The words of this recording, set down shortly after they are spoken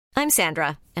I'm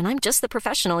Sandra, and I'm just the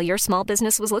professional your small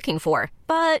business was looking for.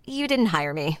 But you didn't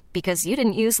hire me because you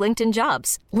didn't use LinkedIn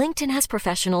Jobs. LinkedIn has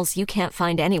professionals you can't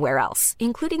find anywhere else,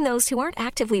 including those who aren't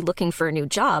actively looking for a new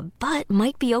job, but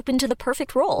might be open to the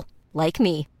perfect role, like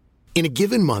me. In a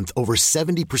given month, over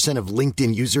 70% of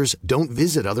LinkedIn users don't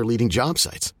visit other leading job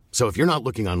sites. So if you're not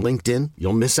looking on LinkedIn,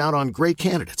 you'll miss out on great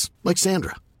candidates like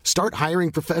Sandra. Start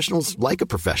hiring professionals like a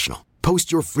professional.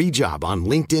 Post your free job on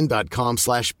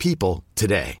linkedin.com/people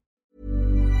today.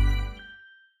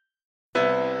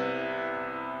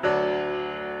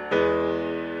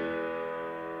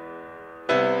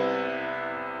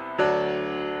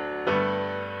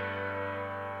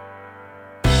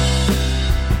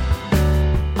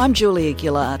 I'm Julia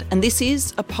Gillard, and this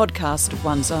is a podcast of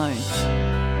one's own.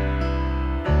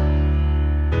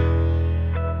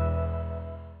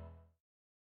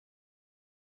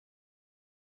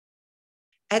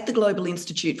 At the Global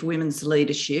Institute for Women's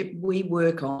Leadership, we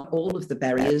work on all of the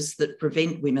barriers that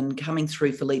prevent women coming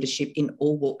through for leadership in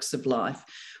all walks of life.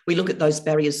 We look at those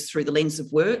barriers through the lens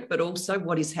of work, but also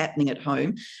what is happening at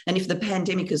home. And if the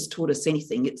pandemic has taught us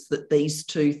anything, it's that these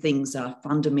two things are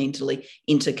fundamentally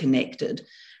interconnected.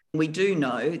 We do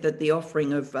know that the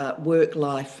offering of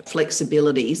work-life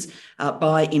flexibilities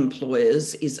by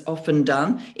employers is often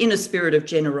done in a spirit of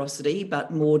generosity,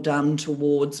 but more done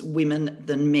towards women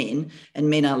than men, and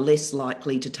men are less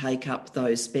likely to take up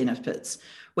those benefits.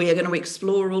 We are going to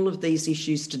explore all of these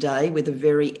issues today with a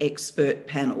very expert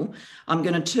panel. I'm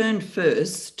going to turn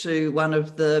first to one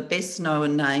of the best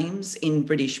known names in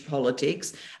British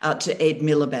politics, to Ed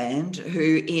Miliband,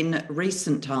 who in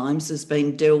recent times has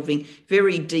been delving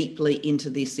very deeply into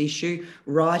this issue,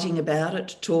 writing about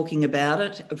it, talking about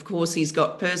it. Of course, he's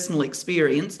got personal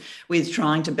experience with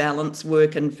trying to balance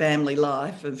work and family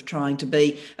life, of trying to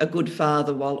be a good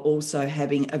father while also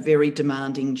having a very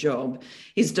demanding job.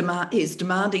 His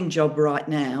demanding job right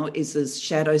now is as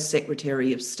Shadow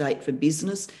Secretary of State for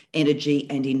Business, Energy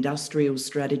and Industrial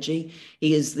Strategy.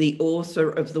 He is the author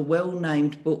of the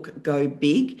well-named book, Go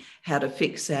Big, How to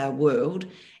Fix Our World.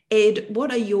 Ed,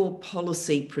 what are your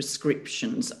policy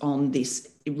prescriptions on this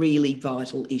really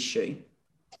vital issue?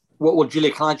 Well,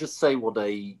 Julia, can I just say what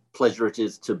a pleasure it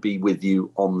is to be with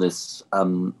you on this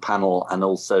panel. And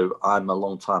also, I'm a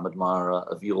long-time admirer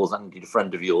of yours and indeed a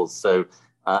friend of yours. So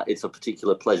it's a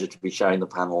particular pleasure to be sharing the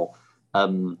panel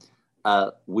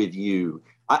with you.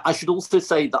 I should also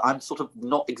say that I'm sort of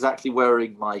not exactly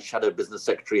wearing my Shadow Business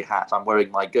Secretary hat. I'm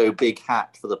wearing my Go Big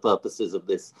hat for the purposes of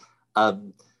this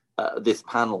this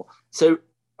panel. So,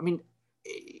 I mean,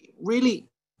 really,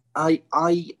 I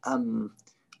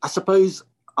suppose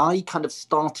I kind of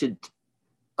started.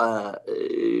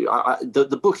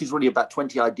 The book is really about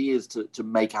 20 ideas to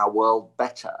make our world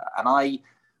better, and I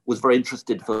was very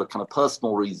interested for kind of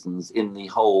personal reasons in the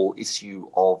whole issue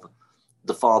of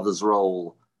the father's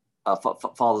role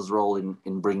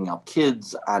in bringing up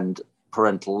kids and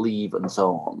parental leave and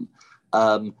so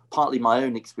on. Partly my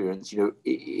own experience,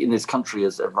 in this country,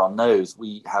 as everyone knows,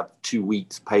 we have 2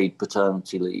 weeks paid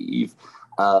paternity leave,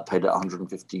 paid at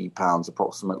 £150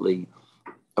 approximately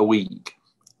a week.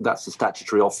 That's the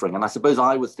statutory offering. And I suppose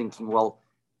I was thinking, well,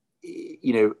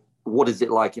 what is it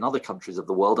like in other countries of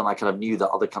the world? And I kind of knew that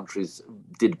other countries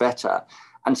did better.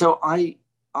 And so I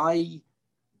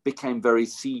became very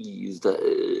seized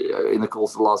in the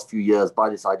course of the last few years by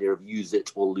this idea of use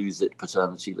it or lose it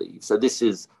paternity leave. So this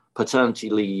is paternity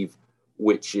leave,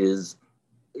 which is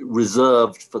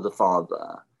reserved for the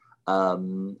father.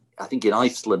 I think in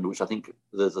Iceland, which I think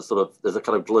there's a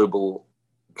kind of global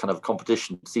kind of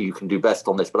competition to see who can do best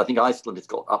on this. But I think Iceland has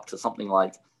got up to something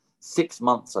like 6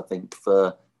 months, I think,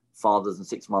 for fathers and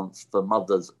 6 months for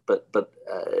mothers,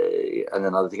 and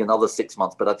then I think another 6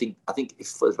 months. But I think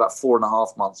it's about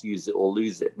 4.5 months, use it or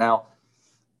lose it. Now,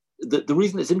 the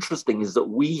reason it's interesting is that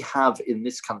we have in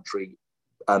this country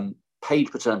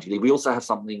paid paternity leave. We also have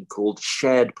something called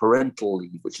shared parental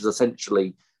leave, which is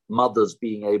essentially mothers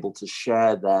being able to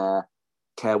share their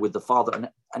care with the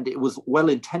father. And it was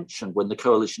well-intentioned when the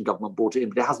coalition government brought it in,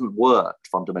 but it hasn't worked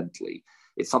fundamentally.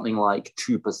 It's something like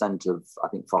 2% of, I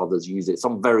think, fathers use it,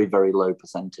 some very, very low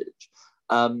percentage.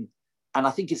 And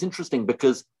I think it's interesting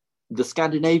because the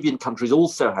Scandinavian countries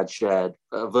also had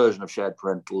a version of shared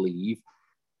parental leave,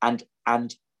 and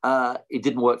it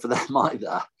didn't work for them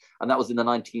either. And that was in the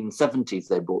 1970s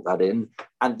they brought that in.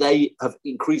 And they have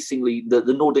increasingly, the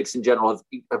Nordics in general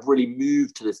have really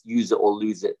moved to this use it or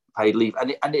lose it paid leave.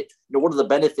 And what are the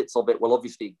benefits of it? Well,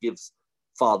 obviously it gives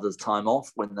fathers time off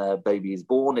when their baby is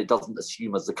born. It doesn't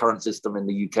assume, as the current system in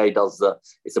the UK does, that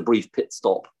it's a brief pit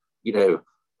stop,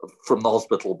 from the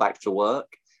hospital back to work.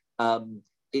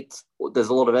 there's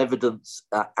a lot of evidence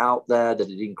out there that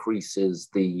it increases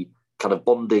the kind of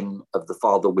bonding of the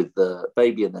father with the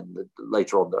baby, and then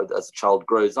later on as the child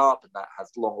grows up, and that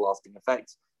has long-lasting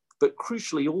effects. But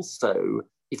crucially also,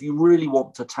 if you really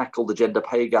want to tackle the gender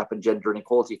pay gap and gender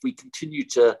inequality, if we continue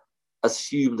to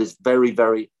assume this very,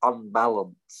 very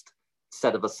unbalanced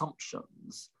set of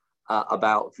assumptions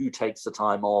about who takes the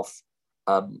time off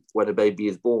when a baby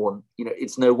is born,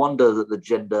 it's no wonder that the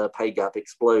gender pay gap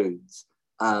explodes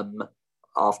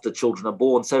after children are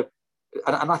born. So,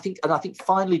 and I think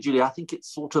finally, Julia, I think it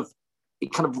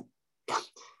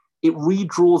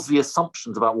redraws the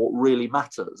assumptions about what really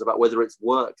matters, about whether it's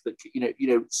work that,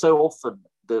 so often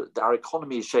our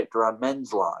economy is shaped around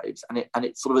men's lives, and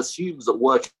it sort of assumes that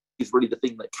work is really the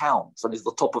thing that counts and is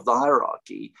the top of the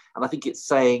hierarchy. And I think it's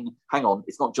saying, hang on,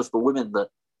 it's not just for women that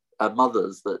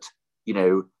mothers that,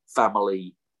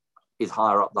 family is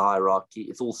higher up the hierarchy.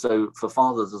 It's also for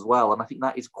fathers as well. And I think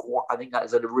that is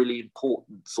a really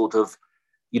important sort of,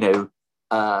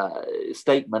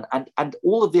 statement. And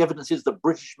all of the evidence is that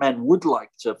British men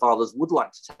fathers would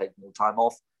like to take more time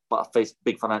off, but face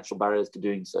big financial barriers to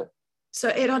doing so. So,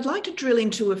 Ed, I'd like to drill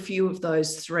into a few of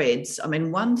those threads. I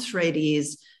mean, one thread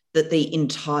is that the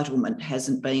entitlement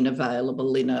hasn't been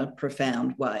available in a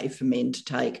profound way for men to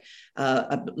take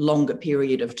a longer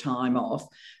period of time off.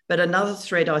 But another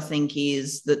thread, I think,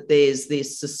 is that there's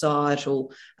this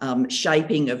societal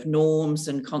shaping of norms,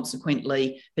 and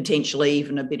consequently potentially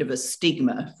even a bit of a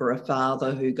stigma for a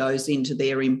father who goes into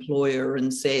their employer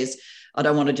and says, I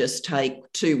don't want to just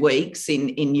take 2 weeks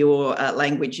in your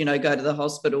language, go to the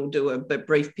hospital, do a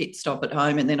brief pit stop at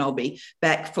home, and then I'll be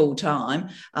back full time.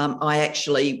 I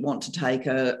actually want to take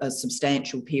a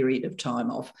substantial period of time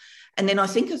off. And then I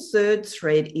think a third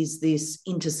thread is this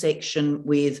intersection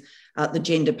with the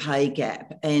gender pay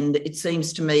gap. And it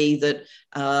seems to me that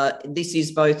this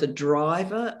is both a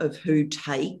driver of who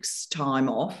takes time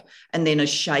off and then a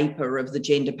shaper of the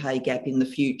gender pay gap in the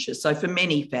future. So for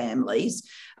many families,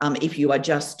 if you are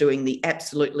just doing the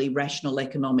absolutely rational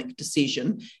economic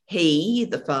decision, he,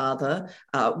 the father,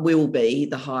 will be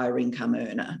the higher income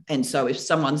earner. And so if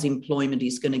someone's employment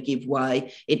is going to give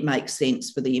way, it makes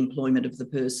sense for the employment of the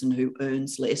person who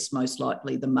earns less, most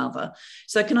likely the mother.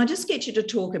 So can I just get you to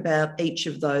talk about each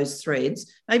of those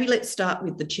threads? Maybe let's start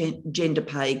with the gender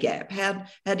pay gap. How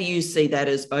do you see that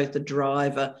as both a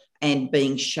driver and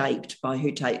being shaped by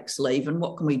who takes leave, and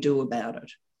what can we do about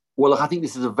it? Well, I think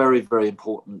this is a very, very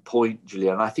important point,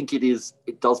 Julia, and I think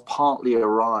it does partly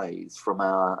arise from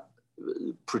our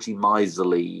pretty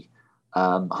miserly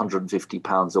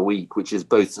 £150 a week, which is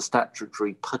both the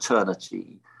statutory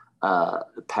paternity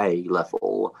pay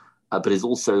level, but is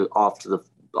also after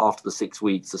the 6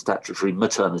 weeks, the statutory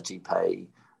maternity pay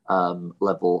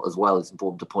level as well. It's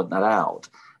important to point that out.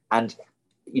 And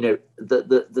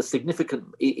the significant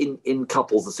in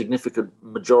couples, the significant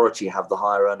majority have the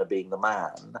higher earner being the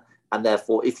man, and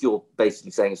therefore, if you're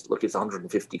basically saying, look, it's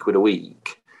 150 quid a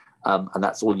week, and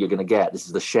that's all you're going to get. This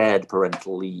is the shared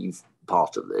parental leave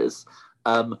part of this.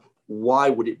 Why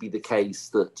would it be the case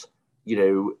that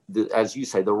as you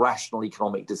say, the rational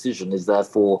economic decision is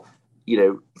therefore,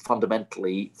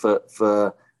 fundamentally for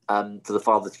the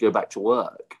father to go back to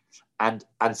work, and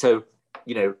so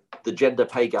the gender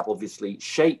pay gap obviously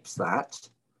shapes that,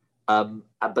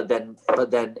 but then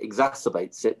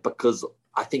exacerbates it, because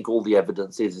I think all the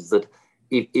evidence is that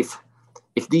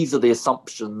if these are the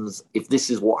assumptions, if this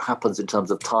is what happens in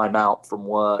terms of time out from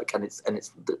work, and it's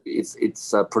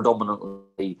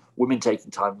predominantly women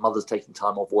taking time, mothers taking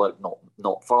time off work,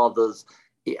 not fathers,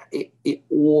 it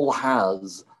all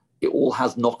has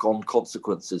knock-on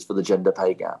consequences for the gender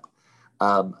pay gap.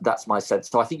 That's my sense.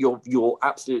 So I think you're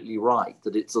absolutely right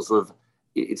that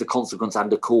it's a consequence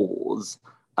and a cause.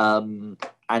 And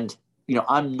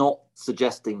I'm not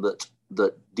suggesting that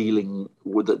dealing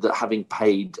with that having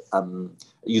paid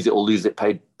use it or lose it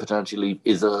paid paternity leave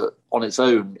is on its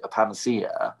own a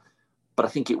panacea, but I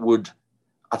think it would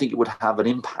have an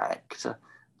impact.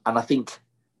 And I think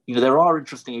there are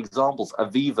interesting examples.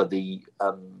 Aviva, the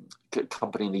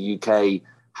company in the UK,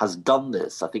 has done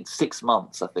this, I think 6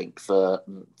 months, for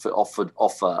offer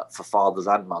for fathers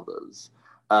and mothers.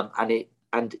 And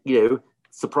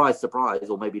surprise, surprise,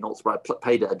 or maybe not surprise,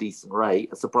 paid at a decent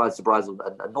rate. Surprise, surprise, and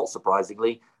not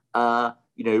surprisingly,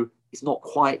 it's not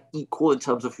quite equal in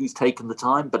terms of who's taken the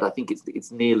time, but I think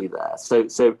it's nearly there. So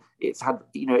it's had,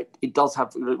 it does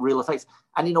have real effects.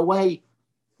 And in a way,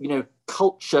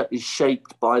 culture is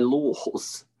shaped by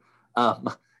laws.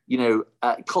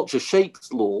 Culture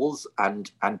shapes laws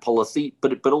and policy,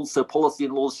 but also policy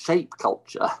and laws shape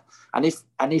culture. And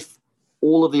if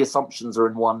all of the assumptions are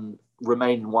in one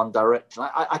remain in one direction.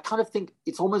 I kind of think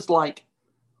it's almost like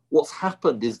what's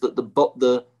happened is that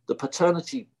the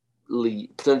paternity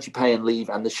pay and leave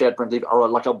and the shared parental leave are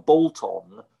like a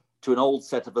bolt-on to an old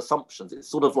set of assumptions. It's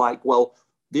sort of like, well,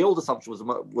 the old assumption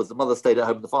was the mother stayed at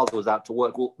home and the father was out to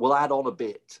work. We'll add on a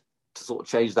bit to sort of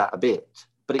change that a bit.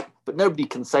 But nobody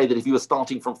can say that if you were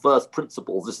starting from first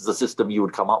principles, this is a system you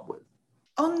would come up with.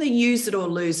 On the use it or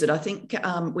lose it, I think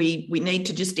we need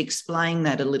to just explain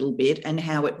that a little bit and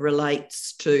how it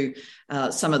relates to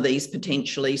some of these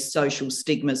potentially social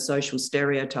stigmas, social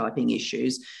stereotyping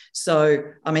issues. So,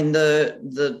 I mean,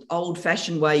 the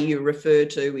old-fashioned way you refer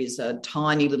to is a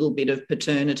tiny little bit of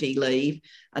paternity leave.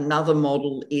 Another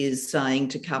model is saying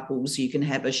to couples you can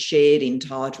have a shared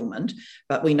entitlement,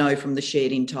 but we know from the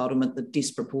shared entitlement that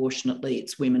disproportionately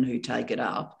it's women who take it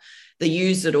up. The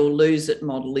use it or lose it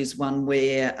model is one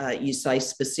where you say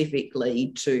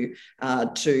specifically to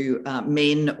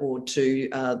men or to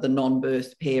the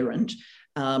non-birth parent,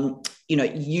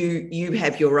 you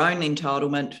have your own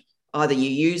entitlement. Either you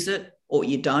use it or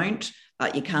you don't.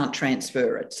 You can't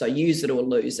transfer it. So use it or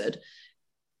lose it.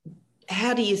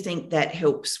 How do you think that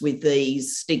helps with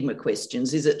these stigma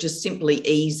questions? Is it just simply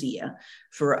easier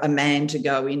for a man to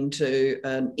go into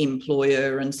an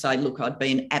employer and say, look, I'd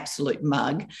be an absolute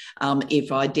mug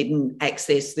if I didn't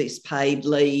access this paid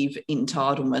leave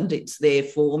entitlement? It's there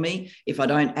for me. If I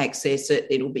don't access it,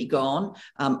 it'll be gone.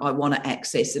 I want to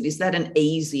access it. Is that an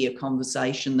easier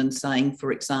conversation than saying,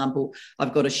 for example,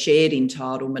 I've got a shared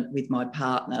entitlement with my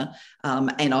partner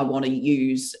and I want to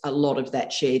use a lot of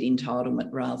that shared entitlement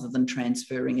rather than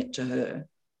transferring it to her?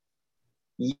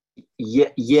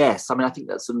 Yes, I mean, I think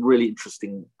that's a really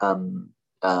interesting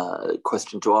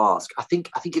question to ask. I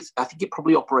think it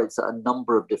probably operates at a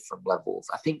number of different levels.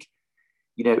 I think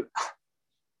if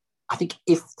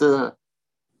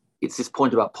it's this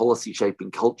point about policy shaping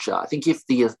culture. I think if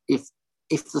the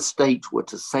state were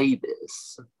to say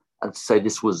this and to say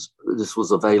this was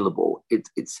available,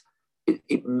 it's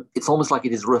almost like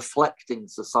it is reflecting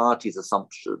society's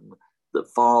assumption that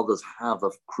fathers have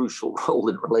a crucial role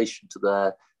in relation to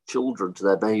their children, to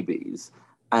their babies.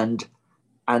 And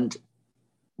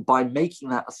by making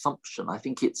that assumption, I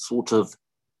think it sort of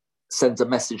sends a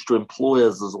message to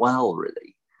employers as well,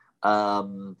 really.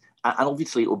 And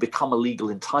obviously it will become a legal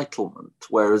entitlement,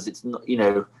 whereas it's not,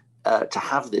 to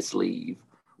have this leave.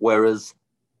 Whereas,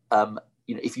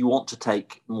 if you want to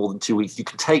take more than 2 weeks, you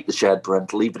can take the shared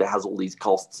parental leave, but it has all these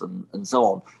costs and so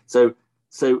on.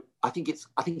 So I think it's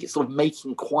sort of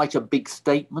making quite a big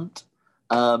statement.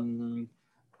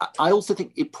 I also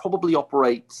think it probably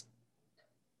operates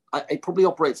a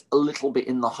little bit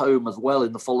in the home as well,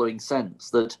 in the following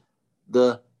sense, that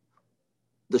the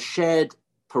shared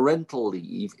parental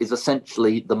leave is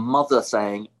essentially the mother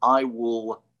saying, I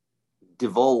will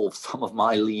devolve some of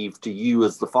my leave to you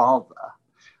as the father.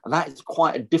 And that is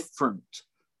quite a different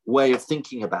way of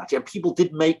thinking about it. And people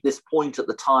did make this point at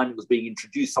the time it was being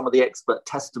introduced. Some of the expert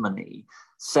testimony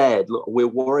said, look, we're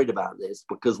worried about this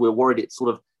because we're worried it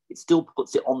still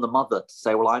puts it on the mother to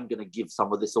say, well, I'm going to give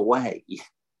some of this away.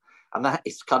 And that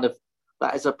is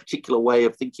a particular way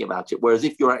of thinking about it. Whereas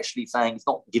if you're actually saying it's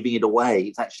not giving it away,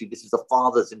 it's actually, this is a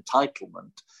father's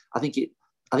entitlement. I think it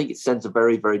sends a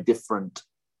very, very different,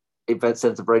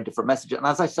 message. And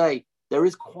as I say, there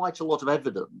is quite a lot of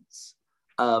evidence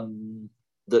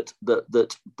that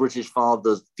British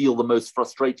fathers feel the most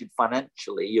frustrated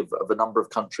financially of a number of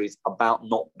countries about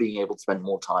not being able to spend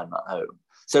more time at home.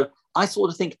 So I sort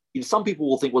of think, some people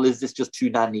will think, well, is this just too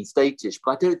nanny statish?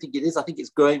 But I don't think it is. I think it's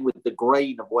going with the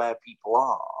grain of where people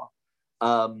are.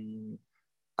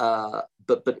 But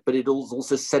it is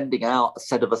also sending out a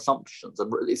set of assumptions,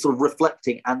 and it's sort of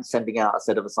reflecting and sending out a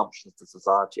set of assumptions to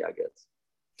society, I guess.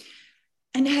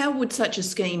 And how would such a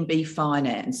scheme be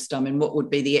financed? I mean, what would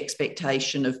be the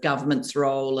expectation of government's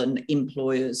role and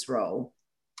employers' role?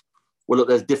 Well, look,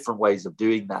 there's different ways of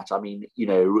doing that. I mean,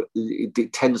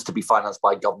 it tends to be financed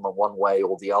by government one way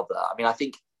or the other. I mean, I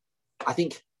think,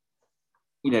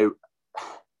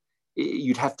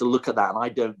 you'd have to look at that, and I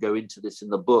don't go into this in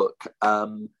the book.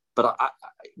 But I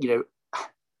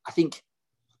think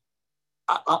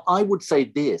I would say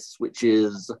this, which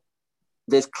is,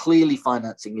 there's clearly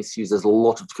financing issues. There's a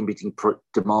lot of competing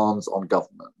demands on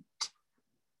government.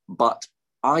 But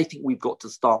I think we've got to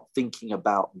start thinking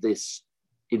about this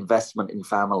investment in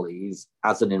families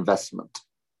as an investment.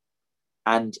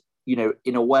 And,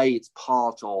 in a way, it's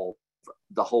part of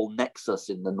the whole nexus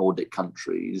in the Nordic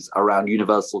countries around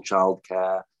universal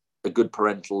childcare, a good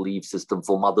parental leave system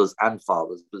for mothers and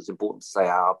fathers. But it's important to say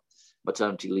our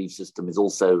maternity leave system is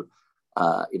also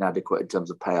inadequate in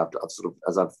terms of pay,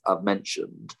 as I've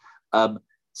mentioned.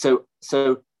 So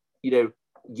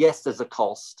yes, there's a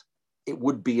cost. It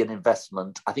would be an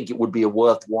investment. I think it would be a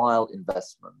worthwhile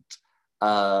investment.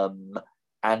 And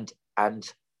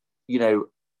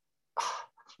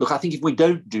look, I think if we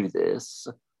don't do this,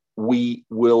 we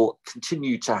will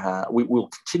continue to have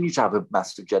a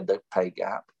massive gender pay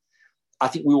gap. I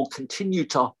think we will continue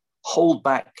to hold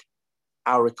back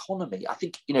our economy. I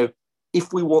think,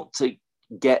 if we want to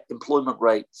get employment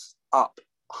rates up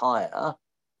higher,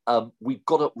 we've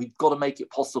got to make it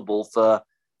possible for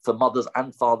mothers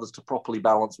and fathers to properly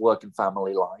balance work and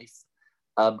family life.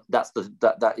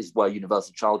 That is where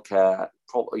universal childcare,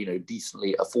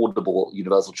 decently affordable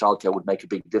universal childcare would make a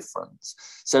big difference.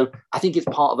 So I think it's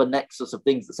part of a nexus of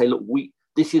things that say, look,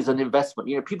 this is an investment.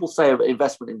 People say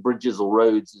investment in bridges or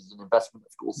roads is an investment.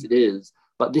 Of course it is,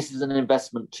 but this is an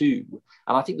investment too.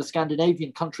 And I think the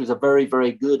Scandinavian countries are very,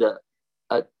 very good at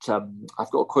I've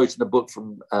got a quote in the book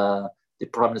from the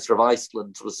Prime Minister of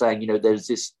Iceland sort of saying, there's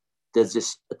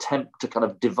this attempt to kind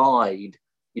of divide,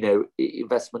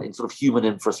 investment in sort of human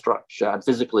infrastructure and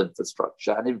physical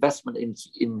infrastructure, and investment in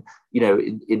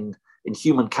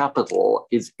human capital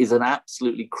is an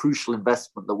absolutely crucial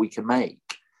investment that we can make.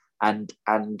 And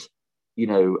I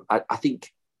think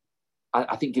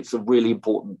it's a really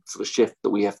important sort of shift that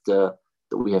we have to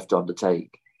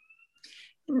undertake.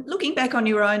 Looking back on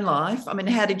your own life, I mean,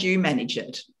 how did you manage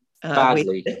it?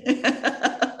 Badly.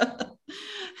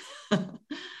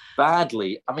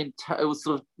 Badly. I mean, it was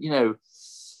sort of,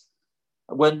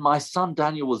 when my son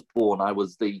Daniel was born, I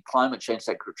was the climate change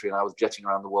secretary and I was jetting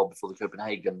around the world before the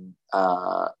Copenhagen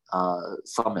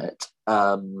summit.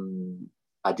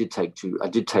 I did take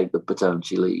the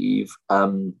paternity leave.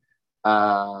 And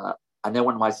then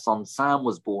when my son Sam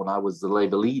was born, I was the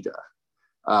Labour leader.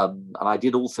 And I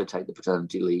did also take the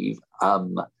paternity leave,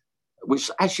 which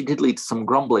actually did lead to some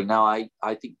grumbling. Now, I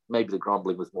think maybe the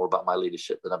grumbling was more about my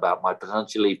leadership than about my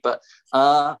paternity leave. But,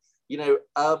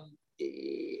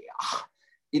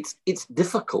 it's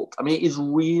difficult. I mean, it is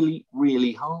really,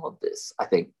 really hard, this, I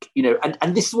think,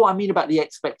 and this is what I mean about the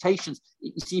expectations.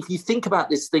 You see, if you think about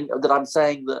this thing that I'm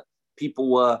saying that people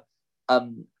were,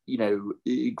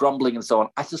 grumbling and so on,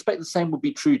 I suspect the same would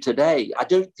be true today. I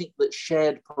don't think that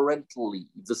shared parental leave,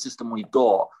 the system we've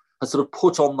got, has sort of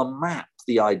put on the map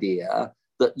the idea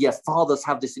that, fathers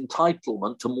have this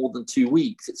entitlement to more than 2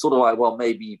 weeks. It's sort of like, well,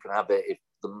 maybe you can have it if,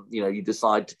 you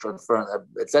decide to transfer,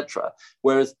 etc.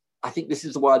 Whereas I think this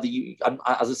is why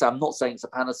as I say, I'm not saying it's a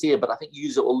panacea, but I think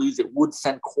use it or lose it would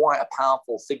send quite a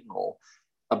powerful signal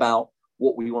about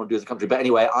what we want to do as a country. But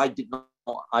anyway, I did not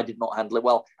handle it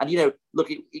well. And look,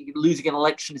 losing an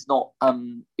election is not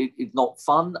it's not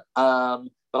fun.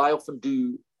 But I often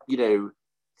do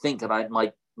think,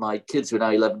 and my kids who are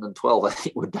now 11 and 12, I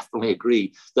think would definitely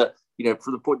agree that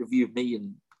from the point of view of me,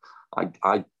 and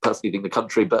I personally think the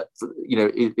country, but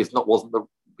if not wasn't the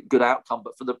good outcome,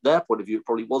 but from their point of view, it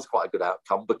probably was quite a good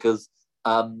outcome because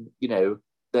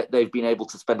they've been able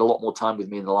to spend a lot more time with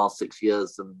me in the last 6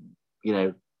 years than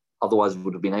otherwise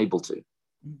would have been able to.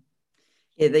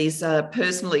 Yeah, these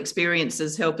personal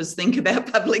experiences help us think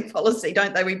about public policy,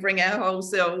 don't they? We bring our whole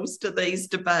selves to these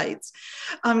debates.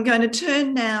 I'm going to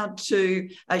turn now to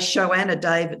Shoanna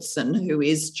Davidson, who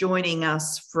is joining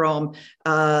us from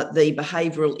the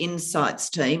Behavioural Insights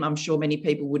team. I'm sure many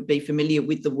people would be familiar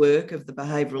with the work of the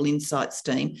Behavioural Insights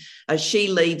team. She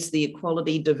leads the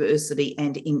Equality, Diversity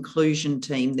and Inclusion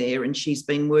team there, and she's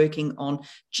been working on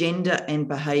gender and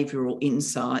behavioural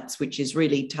insights, which is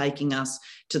really taking us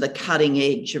to the cutting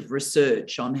edge of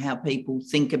research on how people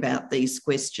think about these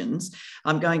questions.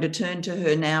 I'm going to turn to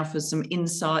her now for some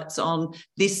insights on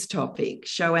this topic.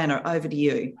 Shoanna, over to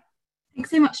you. Thanks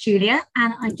so much, Julia.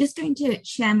 And I'm just going to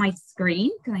share my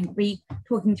screen because I'm going to be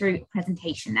talking through a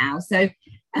presentation now. So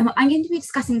I'm going to be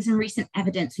discussing some recent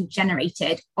evidence we've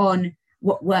generated on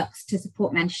what works to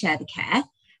support men to share the care.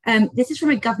 This is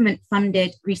from a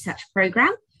government-funded research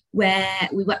programme where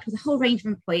we worked with a whole range of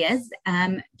employers,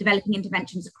 developing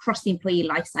interventions across the employee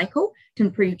life cycle to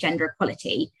improve gender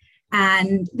equality.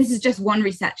 And this is just one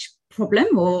research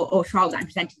problem or trial that I'm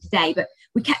presenting today, but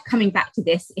we kept coming back to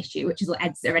this issue, which is what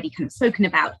Ed's already kind of spoken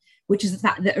about, which is the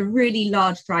fact that a really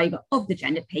large driver of the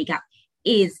gender pay gap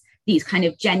is these kind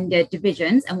of gender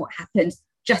divisions and what happens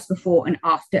just before and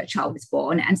after a child is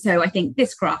born. And so I think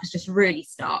this graph is just really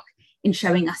stark in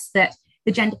showing us that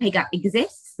the gender pay gap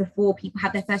exists before people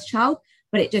have their first child,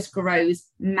 but it just grows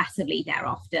massively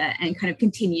thereafter and kind of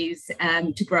continues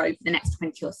to grow for the next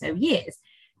 20 or so years.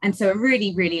 And so a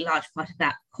really, really large part of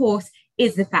that, of course,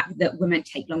 is the fact that women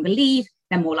take longer leave,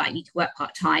 they're more likely to work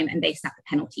part-time, and they suffer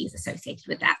penalties associated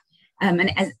with that.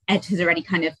 And as Ed has already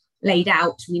kind of laid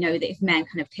out, we know that if men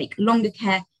kind of take longer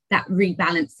care, that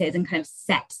rebalances and kind of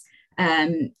sets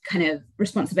kind of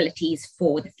responsibilities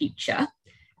for the future.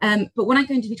 But what I'm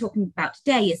going to be talking about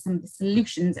today is some of the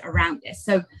solutions around this.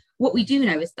 So what we do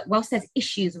know is that whilst there's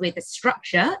issues with the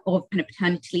structure of kind of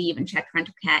paternity leave and shared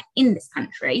parental care in this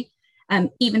country,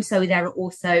 even so, there are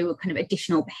also kind of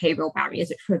additional behavioural barriers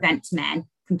which prevent men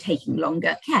from taking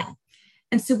longer care.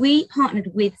 And so we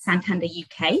partnered with Santander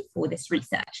UK for this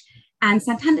research. And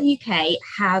Santander UK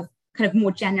have kind of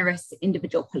more generous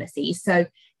individual policies. So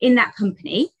in that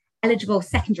company, eligible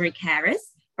secondary carers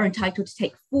are entitled to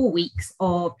take 4 weeks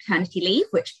of paternity leave,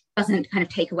 which doesn't kind of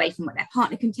take away from what their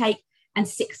partner can take, and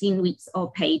 16 weeks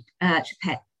of paid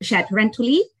shared parental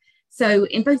leave. So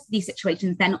in both of these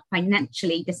situations, they're not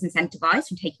financially disincentivized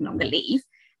from taking longer leave.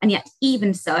 And yet,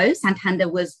 even so, Santander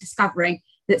was discovering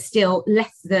that still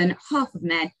less than half of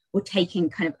men were taking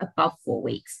kind of above 4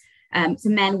 weeks. So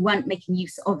men weren't making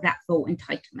use of that full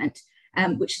entitlement,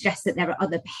 which suggests that there are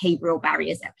other behavioural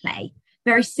barriers at play.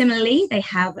 Very similarly, they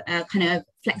have kind of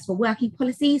flexible working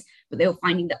policies, but they were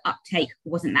finding that uptake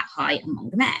wasn't that high among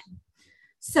the men.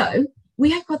 So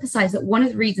we hypothesized that one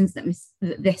of the reasons that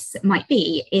this might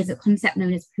be is a concept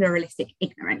known as pluralistic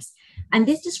ignorance. And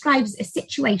this describes a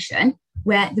situation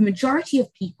where the majority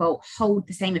of people hold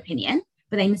the same opinion,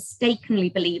 but they mistakenly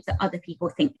believe that other people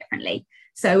think differently.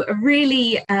 So a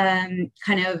really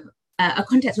a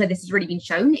context where this has really been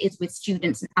shown is with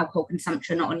students and alcohol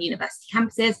consumption on university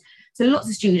campuses. So lots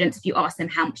of students, if you ask them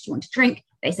how much do you want to drink,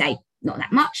 they say not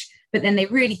that much, but then they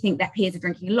really think their peers are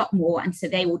drinking a lot more, and so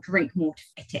they will drink more to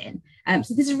fit in.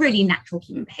 So this is really natural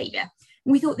human behaviour.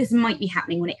 And we thought this might be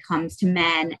happening when it comes to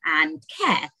men and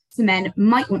care. So men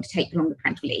might want to take longer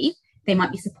parental leave. They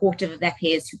might be supportive of their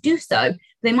peers who do so.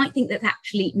 They might think that's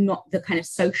actually not the kind of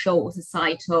social or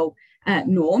societal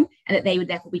norm, and that they would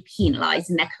therefore be penalised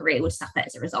and their career would suffer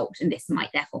as a result, and this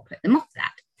might therefore put them off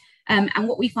that. And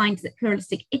what we find is that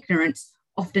pluralistic ignorance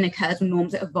often occurs when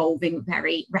norms are evolving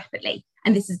very rapidly.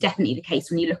 And this is definitely the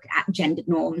case when you look at gendered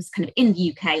norms kind of in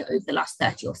the UK over the last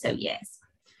 30 or so years.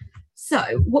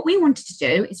 So what we wanted to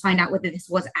do is find out whether this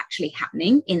was actually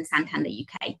happening in Santander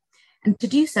UK. And to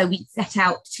do so, we set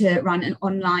out to run an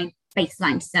online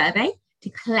baseline survey to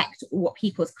collect what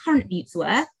people's current views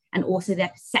were and also their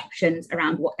perceptions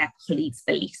around what their colleagues'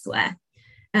 beliefs were.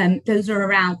 Those are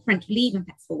around parental leave and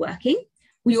flexible working.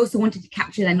 We also wanted to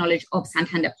capture their knowledge of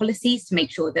Santander policies to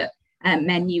make sure that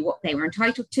men knew what they were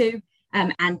entitled to,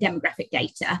 and demographic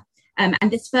data. And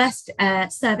this first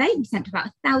survey, we sent to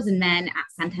about 1,000 men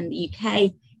at Santander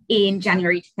UK in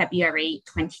January to February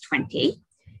 2020.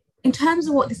 In terms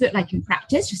of what this looked like in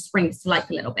practice, just to bring this to life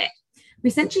a little bit, we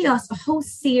essentially asked a whole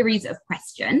series of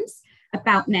questions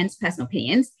about men's personal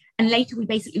opinions, and later we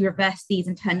basically reversed these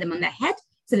and turned them on their head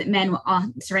so that men were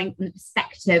answering from the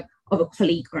perspective of a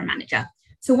colleague or a manager.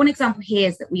 So one example here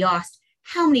is that we asked,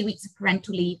 how many weeks of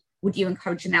parental leave would you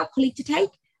encourage a male colleague to take?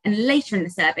 And later in the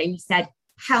survey, we said,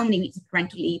 how many weeks of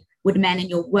parental leave would men in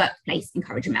your workplace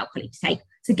encourage a male colleague to take?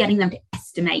 So getting them to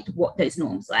estimate what those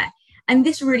norms were. And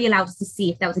this really allowed us to see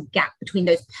if there was a gap between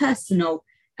those personal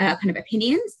kind of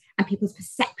opinions and people's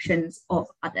perceptions of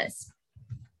others.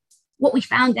 What we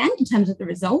found then in terms of the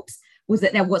results was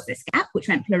that there was this gap, which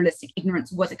meant pluralistic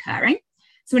ignorance was occurring.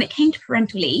 So when it came to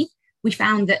parental leave, we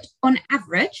found that on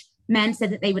average, men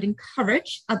said that they would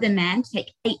encourage other men to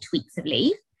take 8 weeks of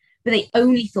leave, but they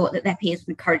only thought that their peers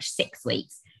would encourage 6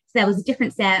 weeks. So there was a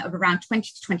difference there of around 20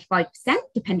 to 25%,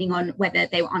 depending on whether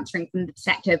they were answering from the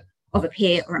perspective of a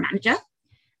peer or a manager.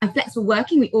 And flexible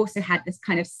working, we also had this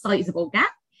kind of sizable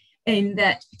gap in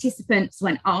that participants,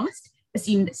 when asked,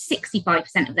 assumed that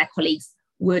 65% of their colleagues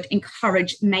would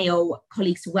encourage male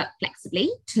colleagues to work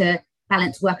flexibly to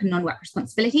balance work and non-work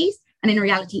responsibilities. And in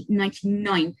reality,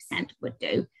 99% would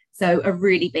do. So a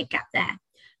really big gap there.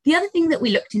 The other thing that we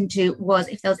looked into was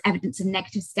if there was evidence of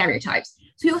negative stereotypes.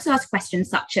 So we also asked questions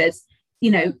such as,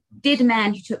 did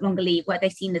men who took longer leave, were they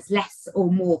seen as less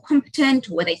or more competent,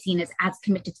 or were they seen as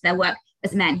committed to their work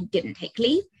as men who didn't take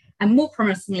leave? And more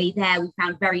promisingly there, we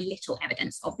found very little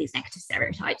evidence of these negative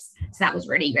stereotypes. So that was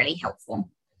really, really helpful.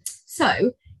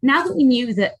 So now that we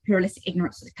knew that pluralistic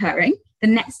ignorance was occurring, the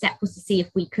next step was to see if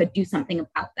we could do something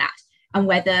about that and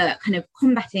whether kind of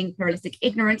combating pluralistic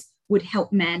ignorance would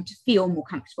help men to feel more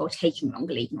comfortable taking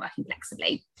longer leave and working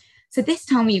flexibly. So this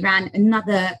time we ran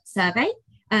another survey,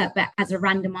 but as a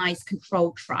randomized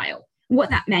controlled trial. And what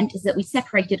that meant is that we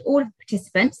separated all of the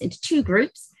participants into 2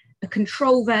 groups, a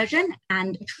control version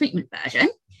and a treatment version.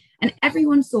 And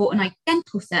everyone saw an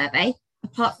identical survey,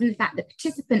 apart from the fact that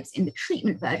participants in the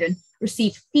treatment version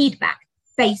received feedback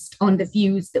based on the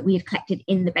views that we had collected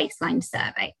in the baseline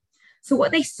survey. So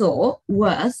what they saw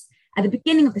was, at the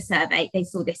beginning of the survey, they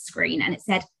saw this screen and it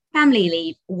said, family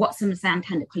leave, what some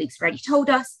Santander colleagues have already told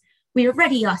us. We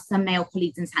already asked some male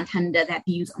colleagues in Santander their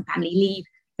views on family leave.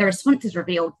 Their responses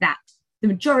revealed that the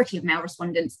majority of male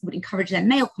respondents would encourage their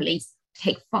male colleagues to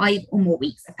take 5 or more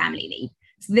weeks of family leave.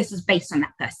 So this was based on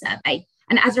that first survey.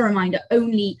 And as a reminder,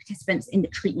 only participants in the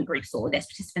treatment group saw this,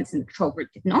 participants in the control group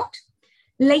did not.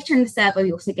 Later in the survey,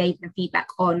 we also gave them feedback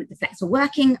on the flexible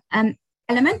working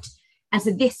element. And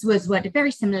so this was worded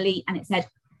very similarly, and it said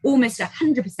almost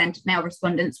 100% of male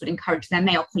respondents would encourage their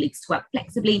male colleagues to work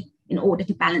flexibly in order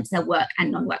to balance their work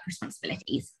and non-work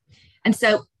responsibilities. And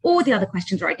so all the other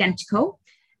questions are identical.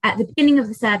 At the beginning of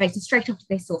the survey, so straight after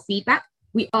they saw feedback,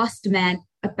 we asked men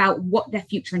about what their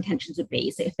future intentions would be.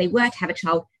 So if they were to have a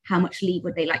child, how much leave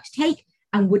would they like to take?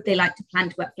 And would they like to plan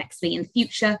to work flexibly in the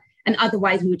future? And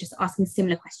otherwise, we were just asking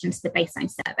similar questions to the baseline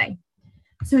survey.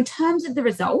 So in terms of the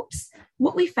results,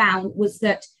 what we found was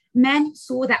that men who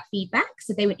saw that feedback,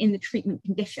 so they were in the treatment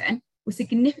condition, were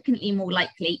significantly more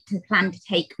likely to plan to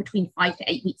take between 5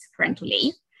 to 8 weeks of parental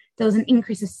leave. There was an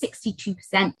increase of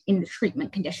 62% in the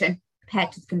treatment condition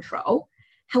compared to the control.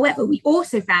 However, we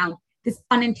also found this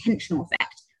unintentional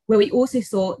effect, where we also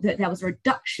saw that there was a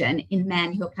reduction in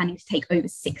men who are planning to take over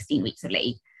 16 weeks of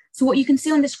leave. So what you can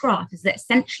see on this graph is that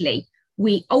essentially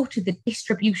we altered the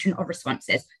distribution of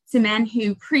responses. So men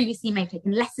who previously may have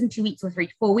taken less than 2 weeks or 3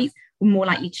 to 4 weeks were more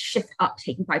likely to shift up,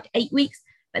 taking 5 to 8 weeks.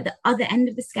 But at the other end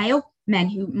of the scale, men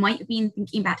who might have been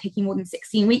thinking about taking more than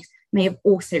 16 weeks may have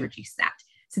also reduced that.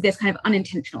 So there's kind of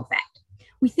unintentional effect.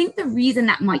 We think the reason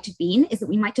that might have been is that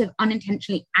we might have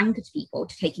unintentionally anchored people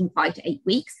to taking 5 to 8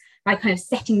 weeks by kind of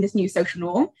setting this new social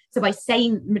norm. So by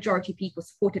saying the majority of people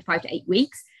supported 5 to 8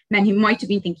 weeks, men who might have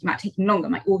been thinking about taking longer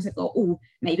might also thought, oh,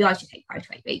 maybe I should take 5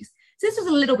 to 8 weeks. So this was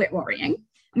a little bit worrying.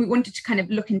 And we wanted to kind of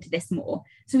look into this more.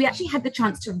 So we actually had the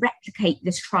chance to replicate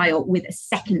this trial with a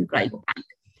second global bank.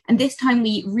 And this time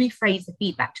we rephrased the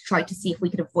feedback to try to see if we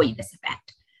could avoid this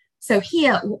effect. So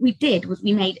here, what we did was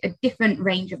we made a different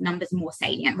range of numbers more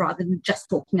salient rather than just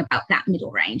talking about that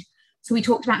middle range. So we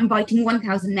talked about inviting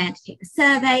 1,000 men to take the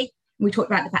survey. We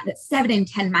talked about the fact that 7 in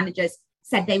 10 managers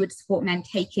said they would support men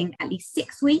taking at least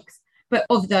 6 weeks. But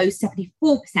of those, 74%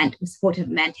 were supportive of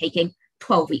men taking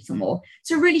 12 weeks or more.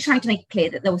 So really trying to make it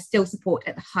clear that there was still support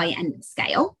at the high end of the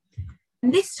scale.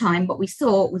 And this time, what we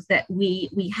saw was that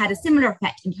we had a similar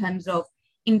effect in terms of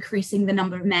increasing the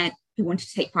number of men who wanted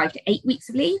to take 5 to 8 weeks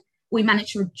of leave. We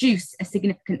managed to reduce a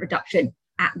significant reduction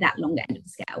at that longer end of the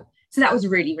scale. So that was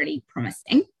really, really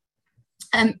promising.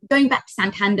 Going back to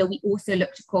Santander, we also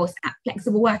looked, of course, at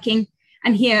flexible working.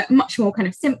 And here, much more kind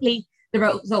of simply, the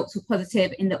results were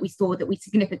positive in that we saw that we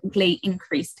significantly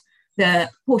increased the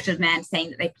proportion of men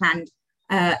saying that they planned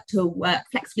to work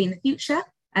flexibly in the future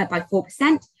by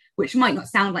 4%, which might not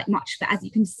sound like much, but as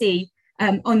you can see,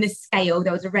 on this scale,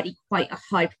 there was already quite a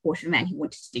high proportion of men who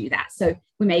wanted to do that. So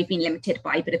we may have been limited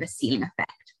by a bit of a ceiling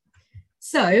effect.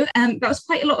 So that was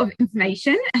quite a lot of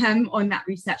information on that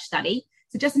research study.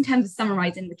 So just in terms of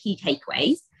summarizing the key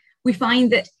takeaways, we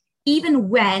find that even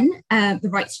when the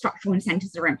right structural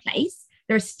incentives are in place,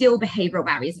 there are still behavioural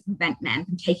barriers that prevent men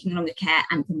from taking longer care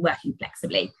and from working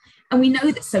flexibly. And we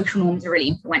know that social norms are really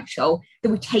influential, that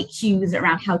we take cues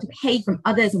around how to behave from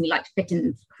others and we like to fit in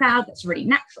the crowd. That's really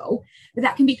natural, but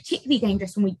that can be particularly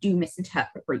dangerous when we do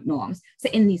misinterpret group norms. So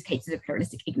in these cases of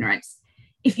pluralistic ignorance,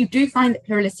 if you do find that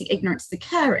pluralistic ignorance is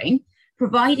occurring,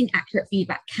 providing accurate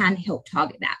feedback can help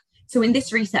target that. So in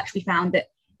this research, we found that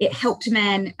it helped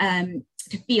men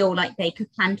to feel like they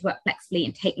could plan to work flexibly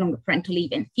and take longer parental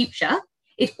leave in the future.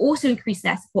 It also increased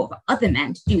their support for other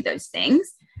men to do those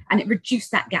things, and it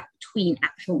reduced that gap between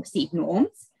actual and received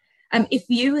norms. If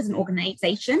you as an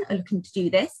organisation are looking to do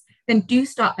this, then do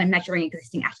start by measuring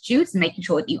existing attitudes and making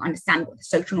sure that you understand what the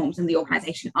social norms in the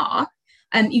organisation are.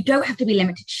 You don't have to be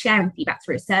limited to sharing feedback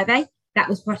through a survey. That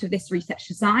was part of this research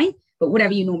design, but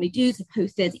whatever you normally do, so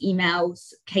posters,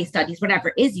 emails, case studies, whatever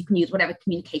it is, you can use whatever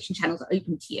communication channels are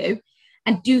open to you.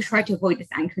 And do try to avoid this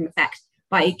anchoring effect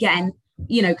by, again,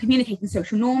 communicating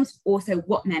social norms, also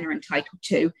what men are entitled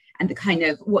to and the kind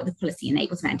of what the policy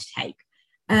enables men to take.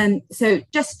 So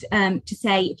just to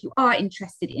say, if you are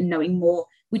interested in knowing more,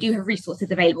 we do have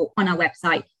resources available on our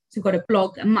website. So we've got a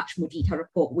blog, a much more detailed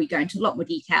report. We go into a lot more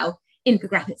detail,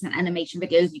 infographics and animation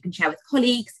videos you can share with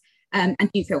colleagues, and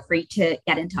do feel free to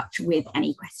get in touch with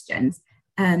any questions.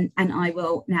 And I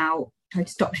will now try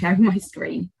to stop sharing my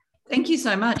screen. Thank you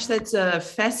so much. That's a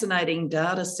fascinating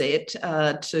data set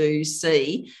to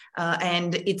see,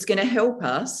 and it's going to help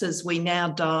us as we now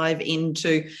dive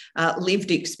into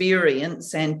lived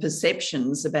experience and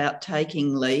perceptions about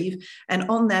taking leave. And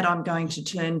on that, I'm going to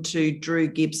turn to Drew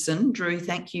Gibson. Drew,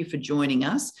 thank you for joining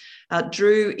us.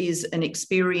 Drew is an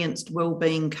experienced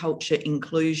wellbeing, culture,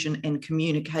 inclusion and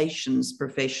communications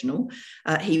professional.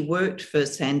 He worked for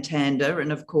Santander,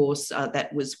 and of course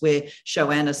that was where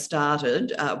Joanna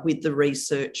started with the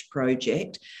research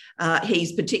project.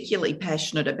 He's particularly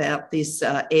passionate about this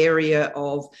area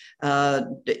of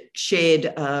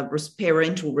shared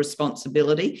parental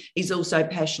responsibility. He's also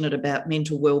passionate about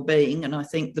mental well-being, and I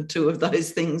think the two of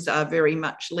those things are very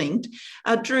much linked.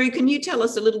 Drew, can you tell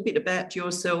us a little bit about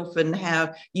yourself and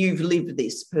how you've lived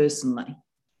this personally?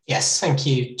 Yes, thank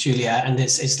you, Julia. And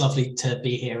it's lovely to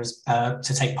be here to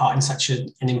take part in such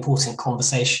an important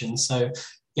conversation. So,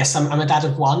 yes, I'm a dad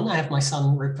of one. I have my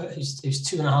son, Rupert, who's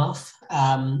 2.5.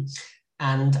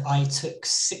 And I took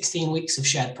 16 weeks of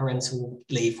shared parental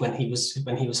leave when he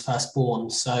was first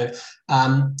born. So,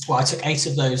 I took 8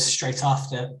 of those straight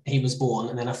after he was born,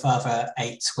 and then a further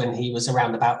 8 when he was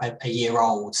around about a year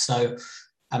old. So,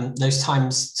 those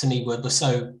times to me were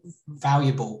so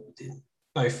valuable,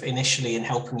 both initially in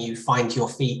helping you find your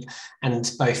feet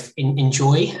and both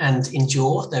enjoy and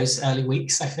endure those early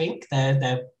weeks. I think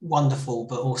they're wonderful,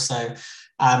 but also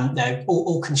they're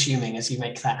all consuming as you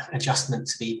make that adjustment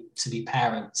to be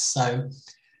parents. So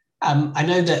I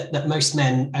know that most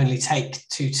men only take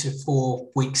 2 to 4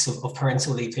 weeks of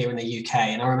parental leave here in the UK.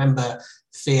 And I remember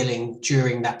feeling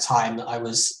during that time that I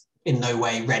was in no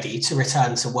way ready to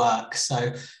return to work.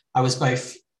 So I was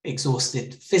both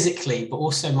exhausted physically, but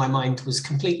also my mind was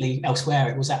completely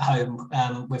elsewhere. It was at home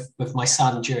with my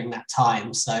son during that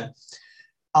time. So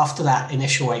after that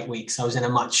initial 8 weeks, I was in a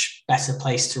much better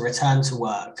place to return to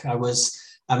work. I was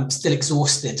still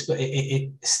exhausted, but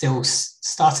it still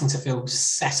starting to feel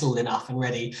settled enough and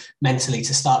ready mentally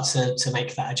to start to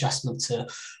make that adjustment to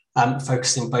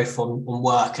focusing both on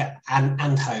work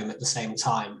and home at the same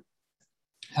time.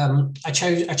 I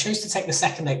chose to take the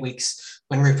second 8 weeks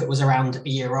when Rupert was around a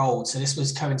year old. So this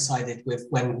was coincided with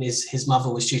when his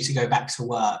mother was due to go back to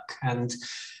work. And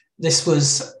this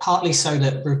was partly so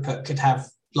that Rupert could have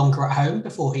longer at home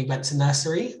before he went to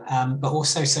nursery, but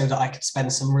also so that I could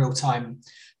spend some real time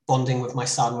bonding with my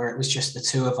son where it was just the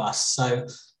two of us. So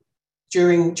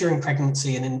during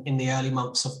pregnancy and in the early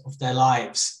months of their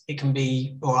lives, it can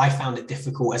be, or I found it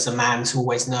difficult as a man to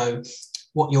always know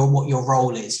what your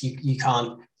role is. You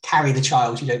can't carry the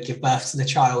child, you don't give birth to the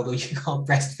child, or you can't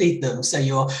breastfeed them. So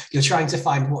you're trying to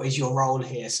find what is your role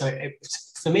here. So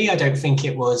for me, I don't think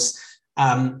it was,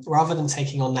 rather than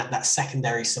taking on that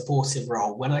secondary supportive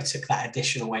role, when I took that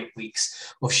additional 8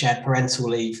 weeks of shared parental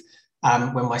leave,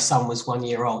 when my son was 1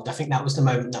 year old, I think that was the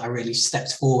moment that I really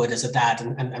stepped forward as a dad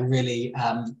and really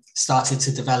started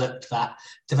to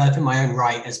developing my own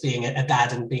right as being a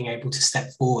dad and being able to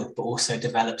step forward, but also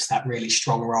develops that really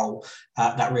strong role,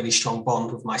 that really strong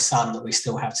bond with my son that we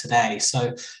still have today.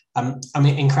 So I'm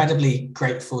incredibly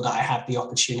grateful that I had the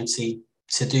opportunity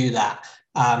to do that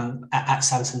at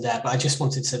Santander. But I just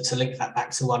wanted to link that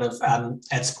back to one of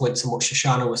Ed's points and what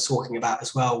Shoshana was talking about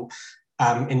as well.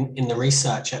 In the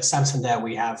research at Santander,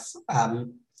 we have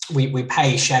we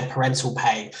pay shared parental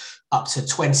pay up to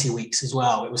 20 weeks as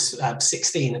well. It was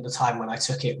 16 at the time when I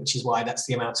took it, which is why that's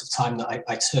the amount of time that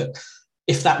I took.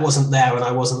 If that wasn't there and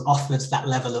I wasn't offered that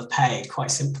level of pay,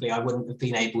 quite simply, I wouldn't have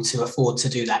been able to afford to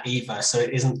do that either. So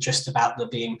it isn't just about the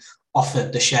being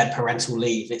offered the shared parental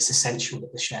leave. It's essential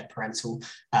that the shared parental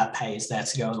pay is there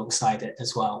to go alongside it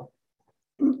as well.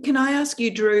 Can I ask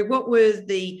you, Drew, what were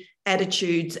the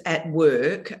attitudes at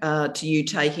work to you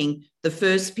taking the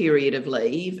first period of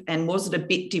leave, and was it a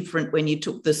bit different when you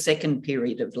took the second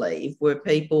period of leave? Were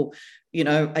people,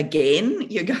 again,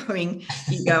 you're going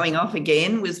off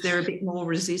again? Was there a bit more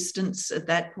resistance at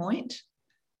that point?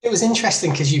 It was interesting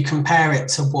because you compare it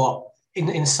to what,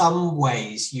 in some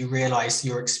ways, you realise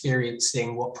you're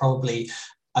experiencing what probably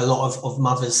a lot of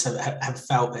mothers have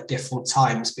felt at different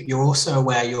times, but you're also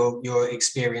aware you're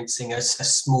experiencing a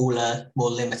smaller,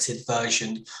 more limited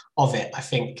version of it. I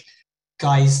think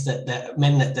guys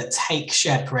men that take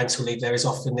shared parental leave, there is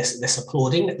often this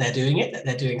applauding that they're doing it, that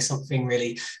they're doing something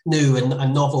really new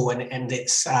and novel, and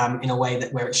it's in a way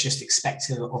where it's just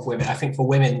expected of women. I think for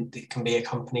women, it can be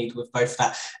accompanied with both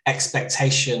that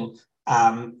expectation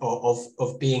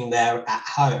of being there at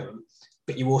home,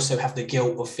 but you also have the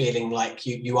guilt of feeling like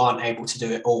you aren't able to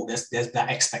do it all. There's that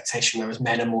expectation, whereas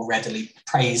men are more readily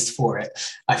praised for it,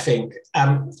 I think.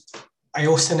 I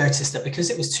also noticed that because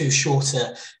it was 2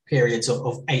 shorter periods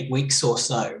of 8 weeks or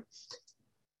so,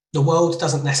 the world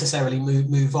doesn't necessarily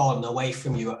move on away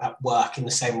from you at work in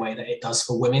the same way that it does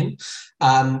for women.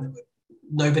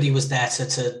 Nobody was there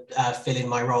to fill in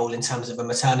my role in terms of a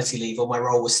maternity leave, or my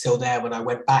role was still there when I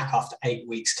went back after 8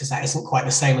 weeks, because that isn't quite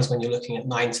the same as when you're looking at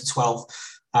 9 to 12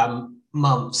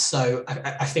 months. So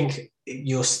I think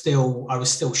I was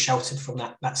still sheltered from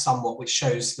that somewhat, which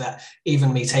shows that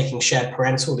even me taking shared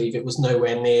parental leave, it was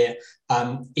nowhere near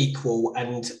equal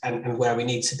and where we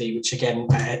need to be, which again,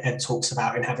 Ed talks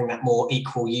about in having that more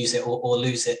equal use it or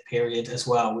lose it period as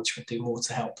well, which would do more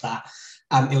to help that.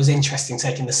 It was interesting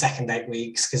taking the second 8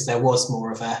 weeks because there was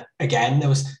more of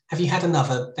have you had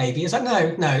another baby? It's like,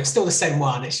 no, it's still the same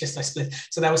one. It's just I split.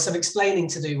 So there was some explaining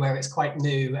to do where it's quite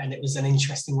new and it was an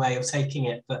interesting way of taking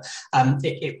it, but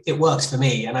it works for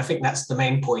me. And I think that's the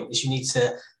main point is you need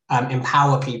to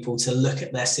empower people to look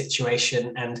at their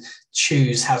situation and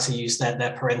choose how to use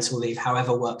their parental leave,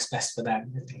 however works best for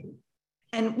them.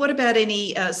 And what about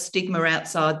any stigma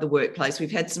outside the workplace? We've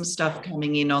had some stuff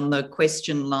coming in on the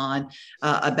question line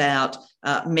about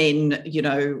men,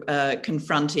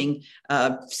 confronting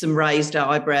some raised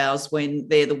eyebrows when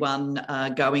they're the one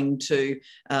going to,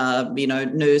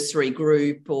 nursery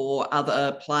group or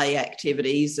other play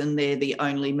activities, and they're the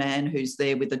only man who's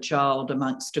there with a child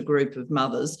amongst a group of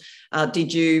mothers.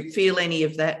 Did you feel any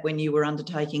of that when you were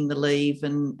undertaking the leave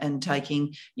and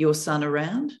taking your son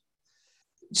around?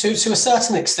 To a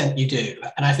certain extent you do,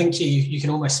 and I think you can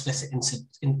almost split it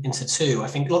into two. I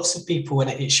think lots of people, and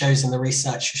it shows in the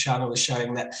research Shoshana was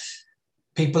showing, that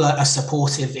people are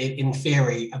supportive in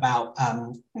theory about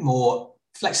more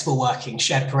flexible working,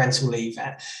 shared parental leave.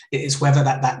 It's whether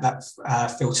that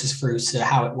filters through to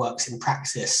how it works in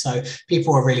practice. So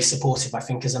people are really supportive. I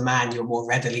think as a man you're more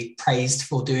readily praised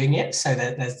for doing it, so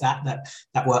there's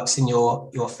that works in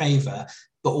your favour.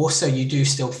 But also you do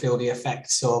still feel the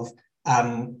effects of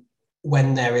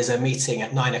when there is a meeting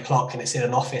at 9 o'clock and it's in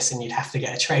an office and you'd have to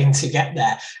get a train to get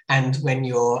there, and when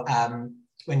you're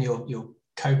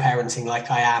co-parenting like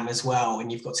I am as well,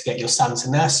 and you've got to get your son to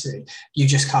nursery, you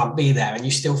just can't be there, and you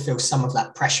still feel some of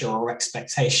that pressure or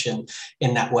expectation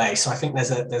in that way. So I think there's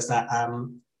that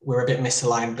we're a bit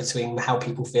misaligned between how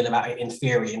people feel about it in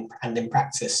theory and in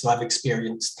practice. So I've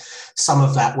experienced some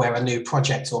of that where a new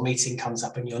project or meeting comes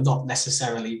up and you're not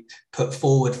necessarily put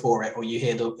forward for it, or you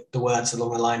hear the words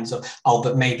along the lines of, oh,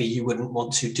 but maybe you wouldn't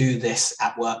want to do this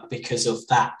at work because of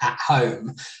that at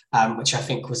home, which I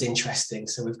think was interesting.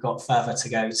 So we've got further to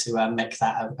go to make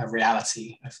that a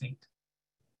reality, I think.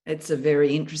 It's a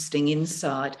very interesting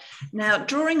insight. Now,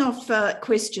 drawing off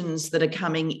questions that are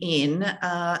coming in,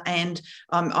 and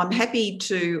I'm happy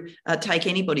to take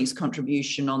anybody's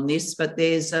contribution on this, but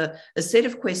there's a set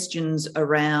of questions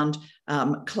around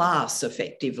class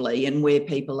effectively and where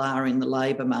people are in the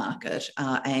labour market,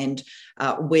 and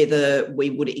whether we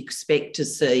would expect to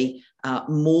see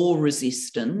more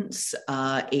resistance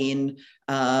in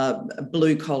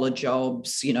blue-collar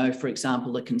jobs, for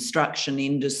example, the construction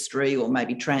industry or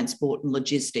maybe transport and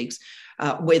logistics,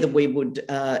 whether we would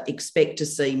expect to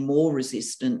see more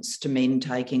resistance to men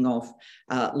taking off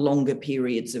longer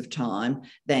periods of time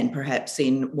than perhaps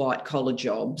in white-collar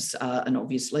jobs. And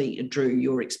obviously, Drew,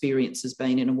 your experience has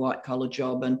been in a white-collar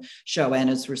job, and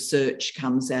Shoanna's research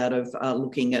comes out of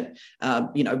looking at,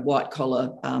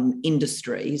 white-collar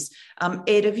industries.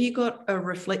 Ed, have you got a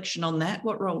reflection on that?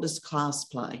 What role does class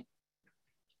play?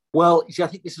 Well, I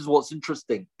think this is what's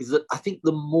interesting, is that I think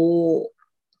the more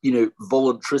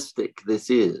voluntaristic this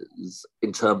is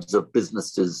in terms of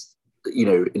businesses,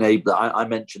 enable. I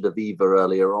mentioned Aviva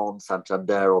earlier on,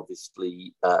 Santander,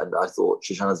 obviously, and I thought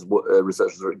Shoshana's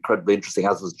research was incredibly interesting,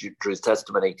 as was Drew's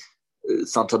testimony.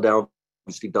 Santander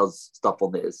obviously does stuff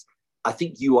on this. I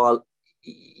think you are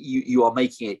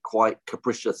making it quite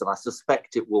capricious, and I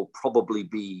suspect it will probably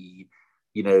be,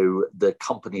 the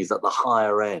companies at the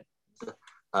higher end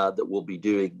that will be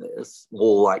doing this,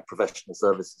 more like professional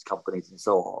services companies and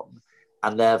so on.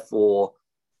 And therefore,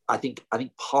 I think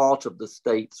part of the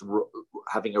state's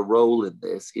having a role in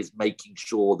this is making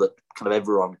sure that kind of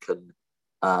everyone can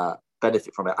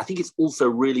benefit from it. I think it's also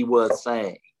really worth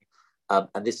saying,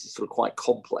 and this is sort of quite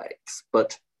complex,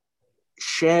 but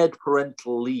shared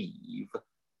parental leave,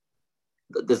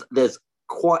 there's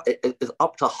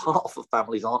up to half of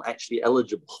families aren't actually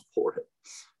eligible for it,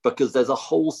 because there's a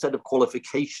whole set of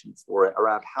qualifications for it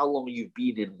around how long you've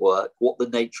been in work, what the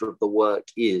nature of the work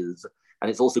is, and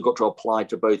it's also got to apply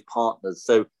to both partners.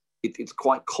 So it's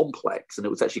quite complex, and it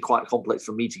was actually quite complex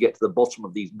for me to get to the bottom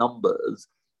of these numbers.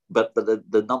 But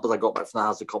the numbers I got back from the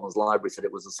House of Commons Library said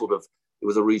it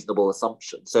was a reasonable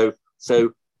assumption. So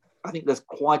I think there's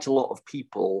quite a lot of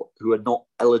people who are not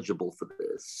eligible for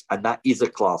this, and that is a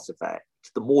class effect.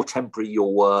 The more temporary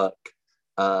your work,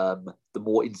 the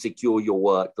more insecure your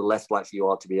work, the less likely you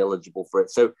are to be eligible for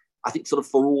it. So I think sort of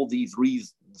for all these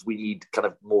reasons, we need kind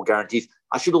of more guarantees.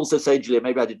 I should also say, Julia,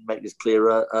 maybe I didn't make this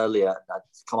clearer earlier, and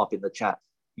it's come up in the chat.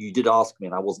 you did ask me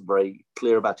and I wasn't very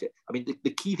clear about it. I mean,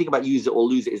 the key thing about use it or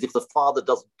lose it is if the father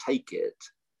doesn't take it,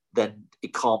 then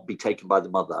it can't be taken by the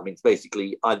mother. I mean, it's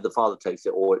basically either the father takes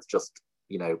it or it's just,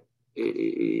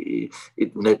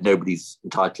 nobody's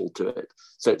entitled to it.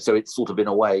 So it's sort of, in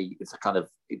a way, it's a kind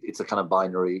of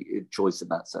binary choice in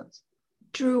that sense.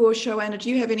 Drew or Shoanna, do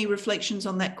you have any reflections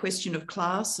on that question of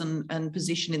class and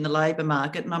position in the labour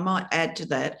market? And I might add to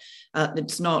that,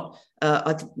 it's not,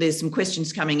 there's some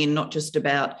questions coming in not just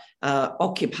about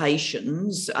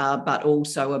occupations, but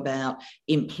also about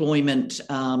employment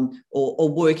or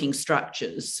working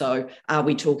structures. So are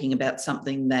we talking about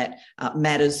something that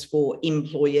matters for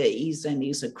employees and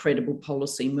is a credible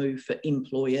policy move for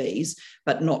employees,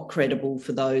 but not credible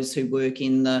for those who work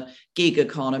in the gig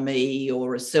economy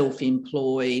or are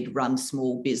self-employed, run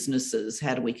small businesses?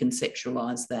 How do we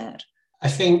conceptualise that? I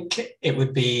think it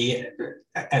would be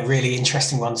a really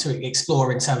interesting one to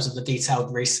explore in terms of the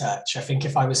detailed research. I think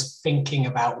if I was thinking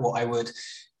about what I would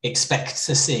expect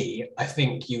to see, I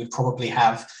think you would probably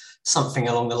have something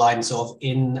along the lines of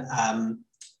in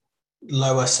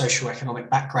lower socioeconomic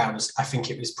backgrounds, I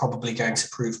think it was probably going to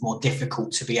prove more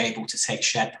difficult to be able to take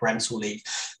shared parental leave,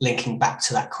 linking back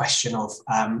to that question of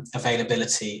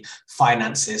availability,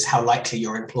 finances, how likely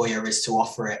your employer is to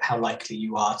offer it, how likely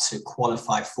you are to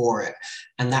qualify for it.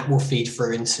 And that will feed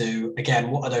through into, again,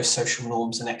 what are those social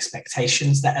norms and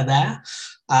expectations that are there?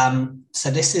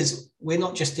 So we're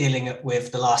not just dealing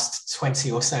with the last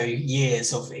 20 or so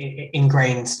years of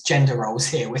ingrained gender roles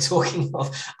here. We're talking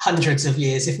of hundreds of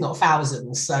years, if not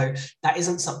thousands. So that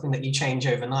isn't something that you change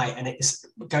overnight. And it's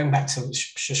going back to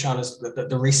Shoshana's,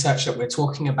 the research that we're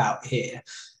talking about here.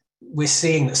 We're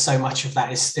seeing that so much of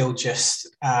that is still just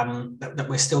that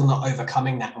we're still not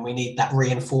overcoming that, and we need that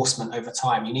reinforcement over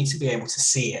time. You need to be able to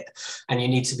see it, and you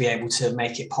need to be able to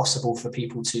make it possible for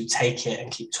people to take it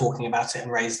and keep talking about it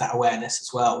and raise that awareness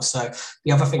as well. So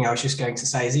the other thing I was just going to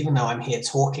say is, even though I'm here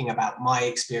talking about my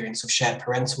experience of shared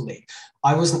parental leave,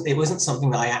 it wasn't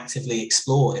something that I actively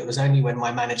explored. It was only when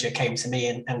my manager came to me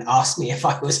and asked me if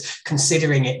I was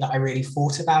considering it that I really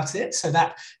thought about it. So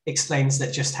that explains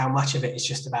that just how much of it is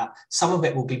just about, some of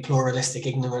it will be pluralistic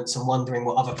ignorance and wondering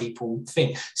what other people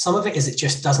think. Some of it is it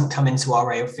just doesn't come into our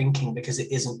way of thinking because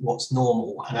it isn't what's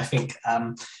normal. And I think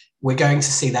we're going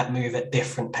to see that move at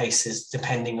different paces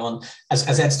depending on,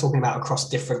 as Ed's talking about, across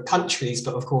different countries,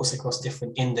 but of course across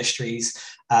different industries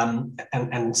and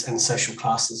social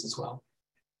classes as well.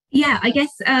 Yeah, I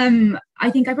guess I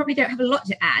think I probably don't have a lot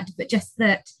to add, but just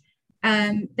that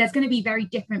there's going to be very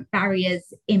different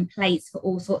barriers in place for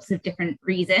all sorts of different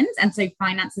reasons. And so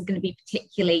finance is going to be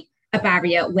particularly a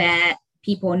barrier where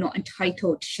people are not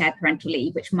entitled to shared parental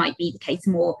leave, which might be the case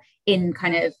more in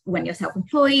kind of when you're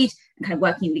self-employed and kind of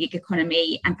working in the gig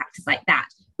economy and factors like that,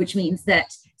 which means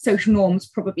that social norms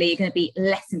probably are going to be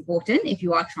less important if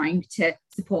you are trying to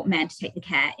support men to take the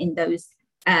care in those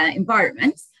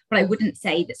environments. But I wouldn't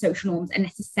say that social norms are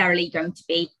necessarily going to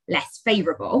be less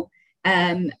favourable.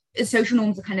 Social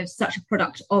norms are kind of such a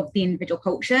product of the individual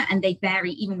culture, and they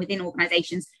vary even within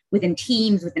organisations, within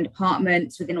teams, within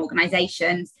departments, within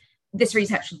organisations. This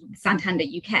research was with Santander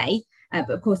UK, but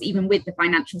of course, even with the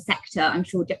financial sector, I'm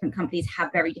sure different companies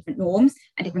have very different norms,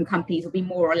 and different companies will be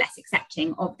more or less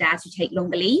accepting of dads who take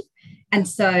longer leave. And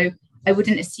so I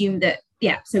wouldn't assume that,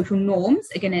 social norms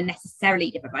are going to necessarily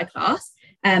differ by class.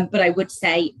 But I would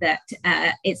say that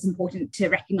it's important to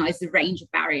recognise the range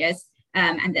of barriers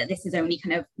and that this is only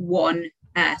kind of one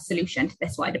solution to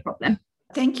this wider problem.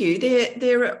 Thank you.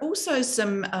 There are also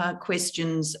some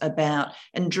questions about,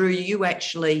 and Drew, you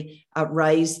actually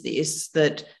raised this,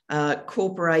 that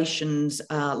corporations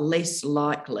are less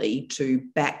likely to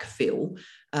backfill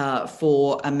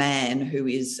for a man who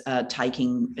is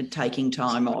taking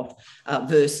time off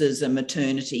versus a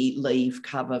maternity leave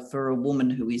cover for a woman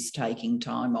who is taking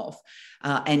time off.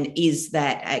 And is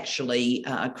that actually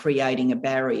creating a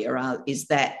barrier? Is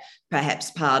that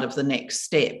perhaps part of the next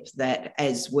step, that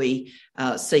as we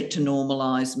seek to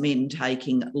normalise men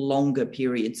taking longer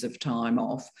periods of time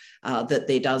off, that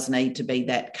there does need to be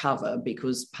that cover,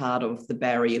 because part of the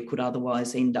barrier could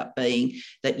otherwise end up being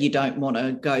that you don't want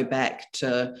to go back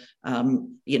to,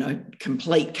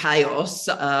 complete chaos,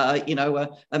 a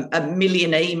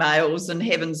million emails and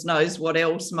heavens knows what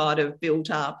else might have built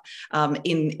up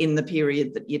in the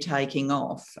period that you're taking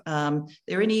off. Are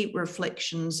there any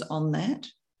reflections on that?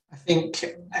 I think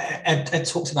Ed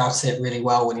talked about it really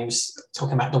well when he was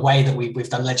talking about the way that we've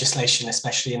done legislation,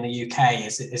 especially in the UK,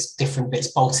 is different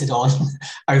bits bolted on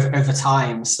over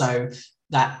time. So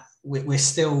that we're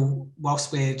still,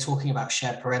 whilst we're talking about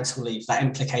shared parental leave, that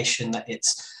implication that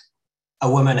it's a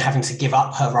woman having to give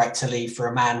up her right to leave for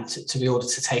a man to be ordered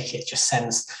to take it just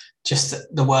sends just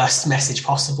the worst message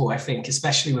possible, I think,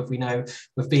 especially with, we know,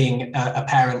 with being a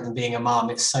parent and being a mom,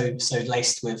 it's so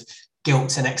laced with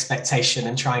guilt and expectation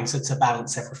and trying to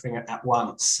balance everything at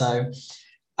once. So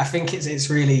I think it's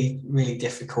really, really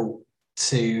difficult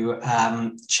to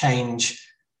change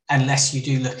unless you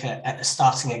do look at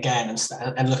starting again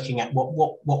and looking at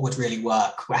what would really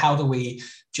work. How do we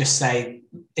just say,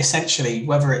 essentially,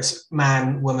 whether it's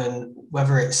man, woman,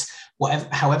 whether it's whatever,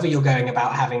 however you're going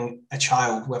about having a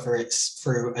child, whether it's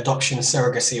through adoption,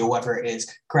 surrogacy, or whether it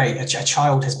is, great, a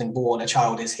child has been born, a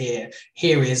child is here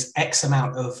is X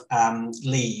amount of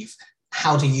leave.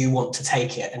 How do you want to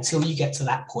take it? Until you get to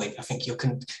that point, I think you're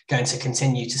going to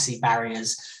continue to see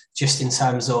barriers, just in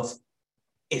terms of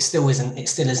it still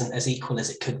isn't as equal as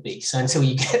it could be. So until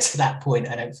you get to that point,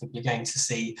 I don't think you're going to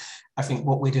see. I think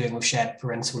what we're doing with shared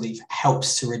parental leave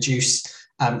helps to reduce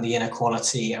the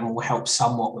inequality and will help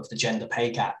somewhat with the gender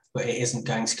pay gap, but it isn't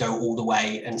going to go all the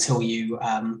way until you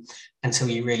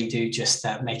really do just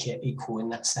make it equal in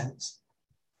that sense.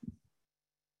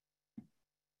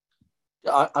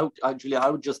 Julia,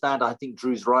 I would just add, I think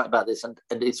Drew's right about this, and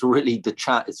it's really, the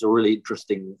chat is a really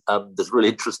interesting, there's really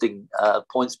interesting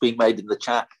points being made in the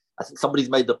chat. I think somebody's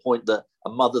made the point that a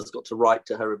mother's got to write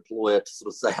to her employer to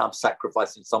sort of say, I'm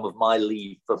sacrificing some of my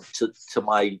leave to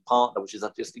my partner, which is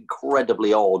just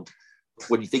incredibly odd.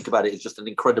 When you think about it, it's just an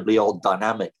incredibly odd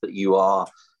dynamic that you are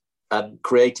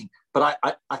creating. But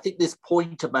I think this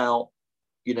point about,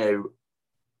 you know,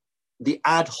 the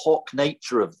ad hoc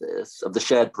nature of this, of the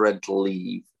shared parental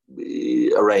leave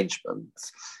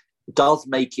arrangements, does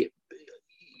make it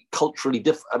culturally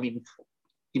different. I mean,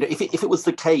 you know, if it was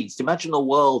the case, imagine a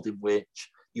world in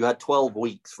which you had 12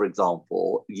 weeks, for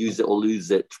example, use it or lose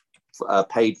it,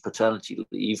 paid paternity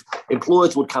leave.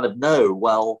 Employers would kind of know,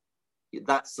 well,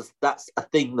 that's a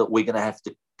thing that we're going to have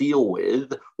to deal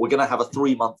with. We're going to have a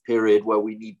 3-month period where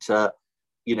we need to,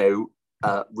 you know,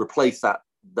 replace that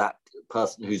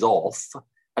person who's off,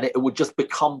 and it would just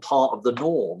become part of the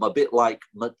norm, a bit like,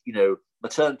 you know,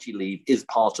 maternity leave is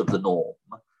part of the norm,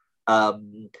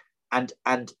 and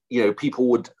you know, people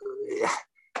would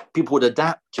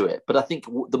adapt to it. But I think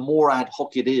the more ad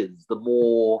hoc it is, the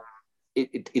more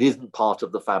it isn't part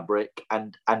of the fabric,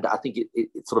 and I think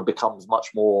it sort of becomes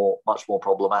much more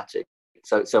problematic.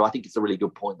 So I think it's a really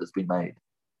good point that's been made.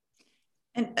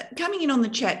 And coming in on the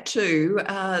chat too,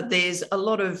 there's a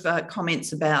lot of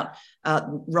comments about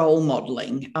role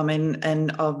modelling. I mean,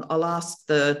 and I'll ask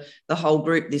the whole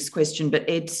group this question, but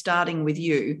Ed, starting with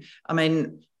you, I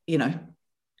mean, you know,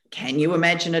 can you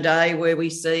imagine a day where we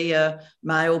see a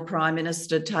male Prime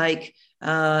Minister take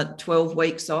 12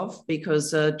 weeks off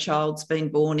because a child's been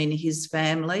born in his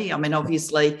family? I mean,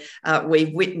 obviously,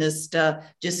 we've witnessed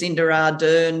Jacinda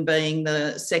Ardern being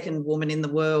the second woman in the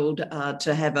world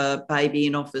to have a baby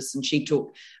in office, and she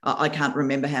took, I can't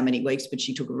remember how many weeks, but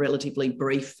she took a relatively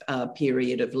brief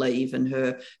period of leave, and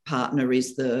her partner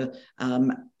is the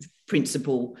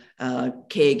principal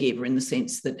caregiver, in the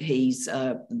sense that he's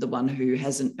the one who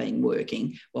hasn't been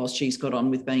working whilst she's got on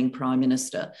with being Prime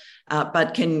Minister.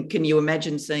 But can you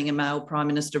imagine seeing a male Prime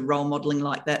Minister role modelling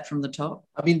like that from the top?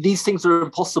 I mean, these things are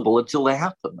impossible until they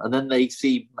happen, and then they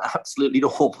seem absolutely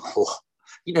normal.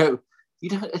 You know,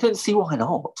 I don't see why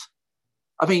not.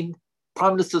 I mean,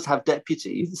 Prime Ministers have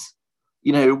deputies.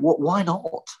 You know, why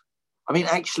not? I mean,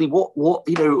 actually, what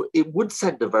you know, it would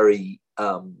send a very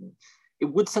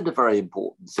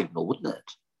important signal, wouldn't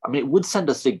it? I mean, it would send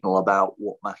a signal about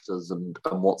what matters and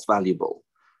what's valuable,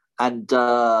 and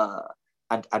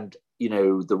you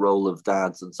know, the role of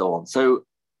dads and so on. So,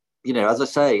 you know, as I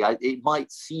say, it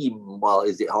might seem, well,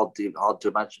 is it hard to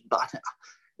imagine? But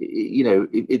you know,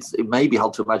 it may be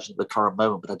hard to imagine at the current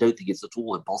moment, but I don't think it's at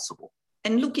all impossible.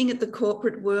 And looking at the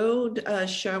corporate world,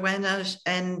 Shoanna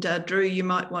and Drew, you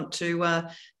might want to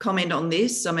comment on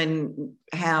this. I mean,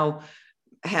 how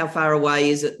far away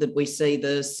is it that we see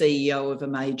the CEO of a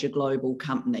major global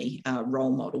company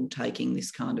role model taking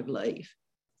this kind of leave?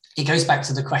 It goes back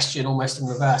to the question almost in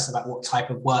reverse about what type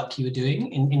of work you are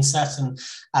doing. In certain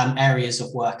areas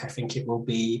of work, I think it will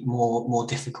be more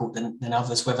difficult than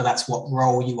others, whether that's what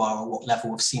role you are or what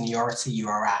level of seniority you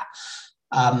are at.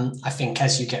 I think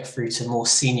as you get through to more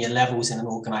senior levels in an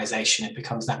organization, it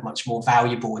becomes that much more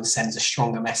valuable and sends a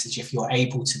stronger message if you're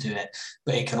able to do it.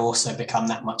 But it can also become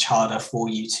that much harder for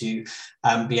you to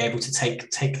be able to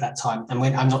take that time. And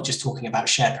I'm not just talking about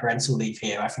shared parental leave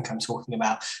here. I think I'm talking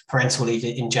about parental leave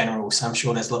in general. So I'm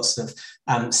sure there's lots of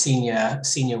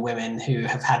senior women who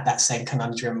have had that same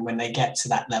conundrum when they get to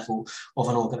that level of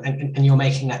an organ, and you're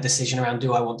making that decision around,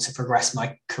 do I want to progress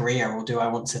my career, or do I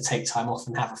want to take time off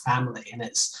and have a family? And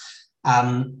it's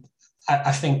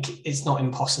I think it's not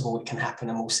impossible. It can happen,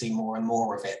 and we'll see more and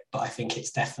more of it, but I think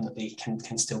it's definitely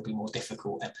can still be more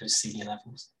difficult at those senior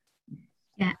levels.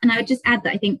 Yeah, and I would just add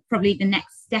that I think probably the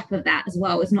next step of that as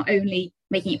well is not only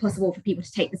making it possible for people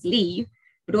to take this leave,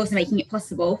 but also making it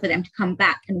possible for them to come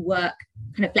back and work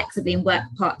kind of flexibly and work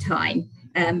part-time,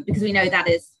 because we know that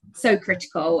is so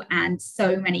critical, and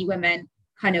so many women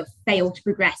kind of fail to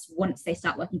progress once they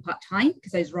start working part-time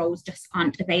because those roles just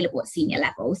aren't available at senior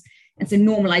levels. And so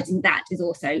normalising that is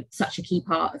also such a key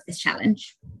part of this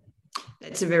challenge.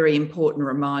 That's a very important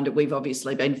reminder. We've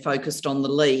obviously been focused on the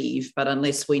leave, but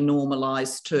unless we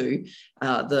normalise too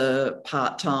the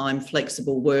part-time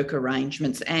flexible work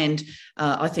arrangements, and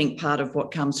I think part of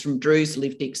what comes from Drew's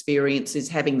lived experience is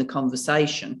having the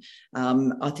conversation.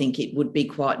 I think it would be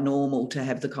quite normal to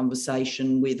have the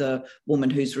conversation with a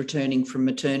woman who's returning from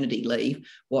maternity leave.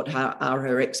 What are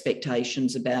her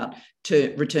expectations about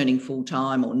returning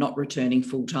full-time or not returning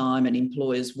full-time? And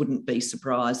employers wouldn't be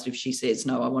surprised if she says,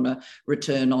 no, I want to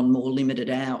return on more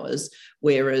limited hours.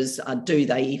 Whereas do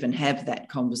they even have that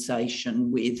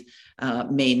conversation with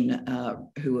men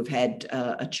who have had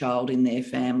a child in their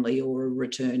family or are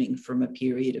returning from a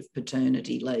period of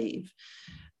paternity leave?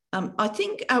 I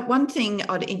think one thing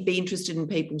I'd be interested in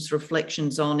people's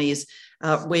reflections on is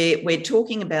we're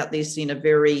talking about this in a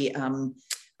very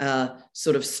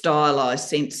sort of stylised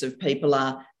sense of people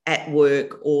are at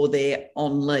work or they're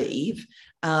on leave.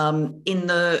 In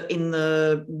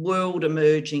the world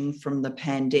emerging from the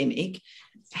pandemic,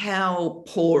 how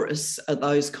porous are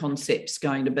those concepts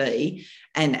going to be,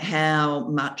 and how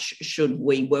much should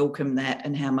we welcome that,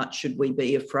 and how much should we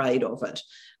be afraid of it?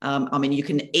 I mean, you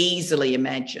can easily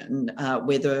imagine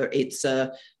whether it's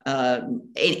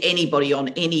anybody on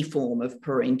any form of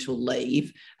parental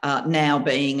leave now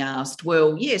being asked,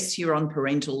 well, yes, you're on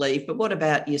parental leave, but what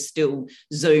about you still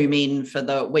Zoom in for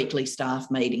the weekly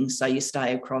staff meetings so you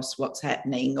stay across what's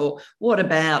happening? Or what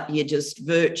about you just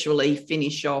virtually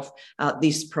finish off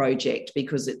this project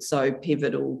because it's so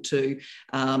pivotal to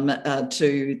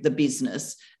the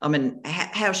business? I mean,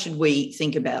 how should we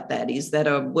think about that? Is that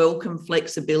a welcome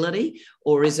flexibility,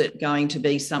 or is it going to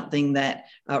be something that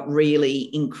really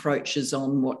encroaches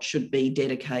on what should be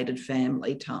dedicated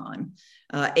family time?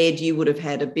 Ed, you would have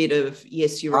had a bit of,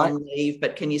 yes, you're on leave,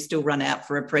 but can you still run out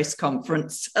for a press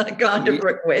conference kind of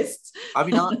requests? I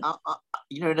mean,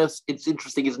 it's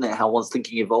interesting, isn't it, how one's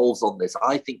thinking evolves on this.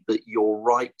 I think that you're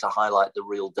right to highlight the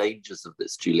real dangers of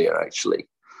this, Julia, actually.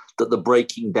 That the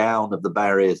breaking down of the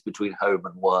barriers between home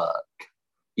and work,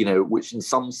 which in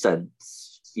some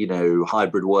sense,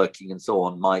 hybrid working and so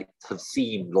on might have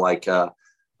seemed like a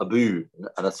boon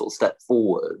and a sort of step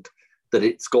forward, that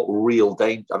it's got real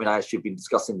danger. I mean, I actually have been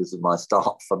discussing this with my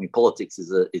staff. I mean, politics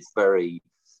is very,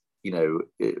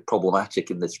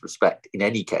 problematic in this respect in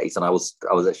any case. And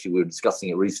we were discussing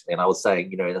it recently, and I was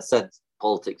saying, in a sense,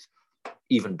 politics,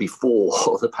 even before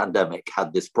the pandemic,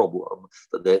 had this problem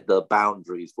that the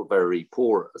boundaries were very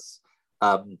porous.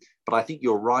 But I think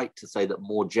you're right to say that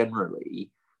more generally,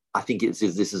 I think this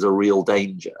is a real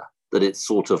danger, that it's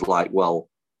sort of like, well,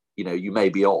 you may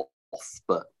be off,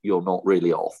 but you're not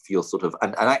really off. You're sort of,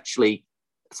 and actually,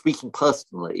 speaking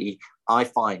personally, I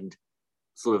find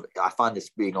this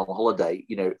being on holiday,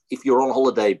 if you're on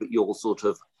holiday, but you're sort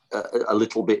of a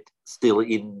little bit still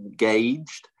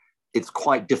engaged, it's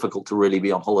quite difficult to really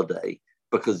be on holiday,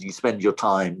 because you spend your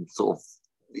time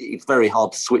it's very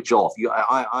hard to switch off.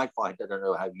 I find, I don't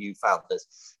know how you found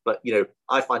this, but,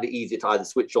 I find it easier to either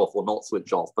switch off or not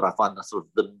switch off. But I find that sort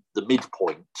of the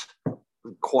midpoint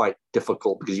quite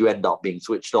difficult, because you end up being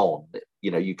switched on.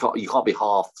 You can't be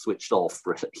half switched off,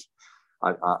 really.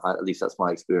 At least that's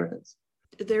my experience.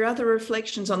 There are other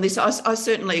reflections on this. I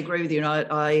certainly agree with you.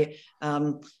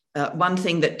 One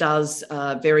thing that does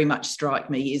very much strike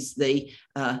me is the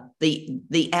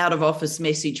out of office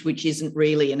message, which isn't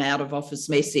really an out of office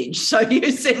message. So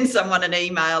you send someone an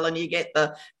email and you get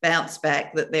the bounce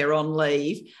back that they're on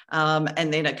leave,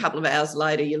 and then a couple of hours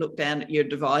later you look down at your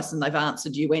device and they've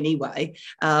answered you anyway.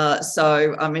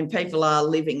 So I mean, people are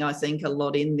living, I think, a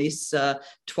lot in this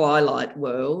twilight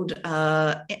world.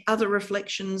 Other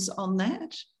reflections on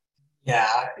that?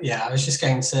 Yeah. I was just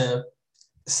going to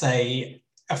say,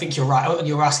 I think you're right.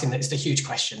 You're asking that it's a huge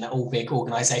question that all big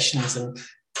organisations and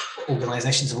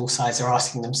organisations of all sizes are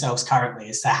asking themselves currently,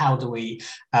 is to how do we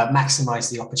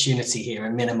maximise the opportunity here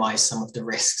and minimise some of the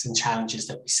risks and challenges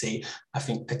that we see, I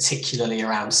think particularly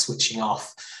around switching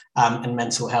off and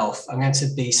mental health. I'm going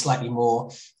to be slightly more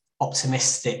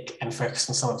optimistic and focus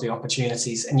on some of the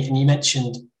opportunities. And you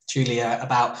mentioned, Julia,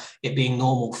 about it being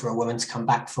normal for a woman to come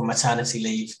back from maternity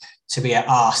leave to be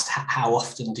asked, how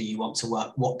often do you want to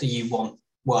work? What do you want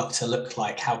work to look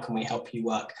like? How can we help you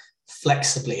work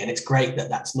flexibly? And it's great that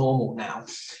that's normal now.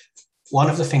 One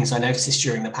of the things I noticed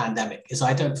during the pandemic is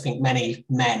I don't think many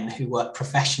men who work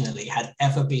professionally had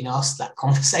ever been asked that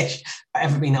conversation,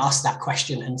 ever been asked that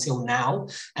question until now,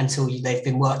 until they've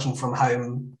been working from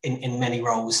home in many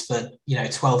roles for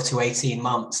 12 to 18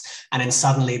 months. And then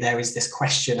suddenly there is this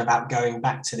question about going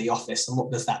back to the office and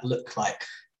what does that look like?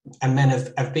 And men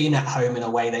have been at home in a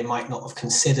way they might not have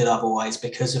considered otherwise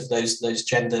because of those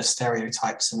gender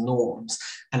stereotypes and norms,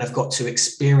 and have got to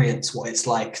experience what it's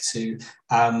like to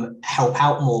help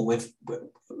out more with,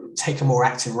 take a more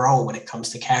active role when it comes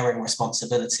to caring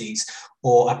responsibilities,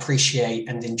 or appreciate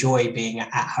and enjoy being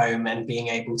at home and being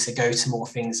able to go to more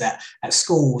things at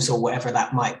schools or whatever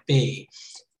that might be.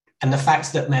 And the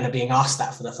fact that men are being asked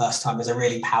that for the first time is a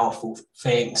really powerful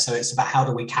thing. So it's about how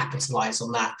do we capitalize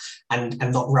on that and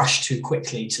not rush too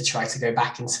quickly to try to go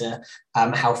back into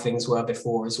how things were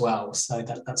before as well. So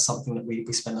that's something that we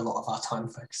spend a lot of our time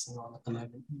focusing on at the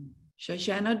moment.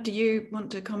 Shoshana, do you want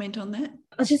to comment on that?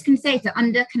 I was just going to say, so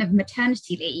under kind of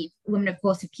maternity leave, women, of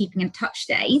course, have keeping in touch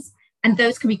days, and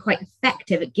those can be quite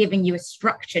effective at giving you a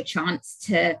structured chance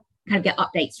to kind of get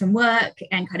updates from work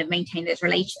and kind of maintain those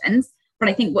relations. But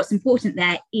I think what's important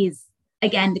there is,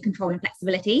 again, the control and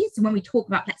flexibility. So when we talk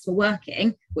about flexible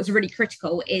working, what's really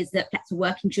critical is that flexible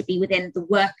working should be within the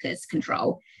worker's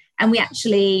control. And we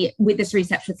actually, with this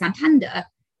research with Santander,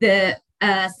 the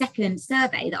second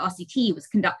survey, the RCT, was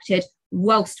conducted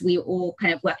whilst we were all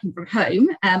kind of working from home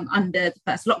under the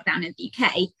first lockdown in the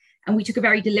UK. And we took a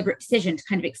very deliberate decision to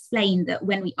kind of explain that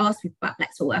when we asked people about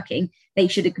flexible working, they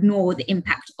should ignore the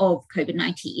impact of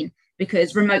COVID-19,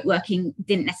 because remote working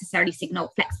didn't necessarily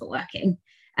signal flexible working.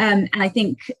 And I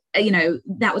think,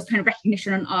 that was kind of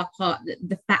recognition on our part that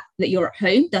the fact that you're at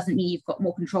home doesn't mean you've got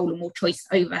more control or more choice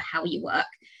over how you work.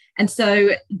 And so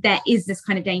there is this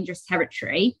kind of dangerous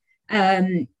territory.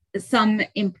 Some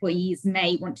employees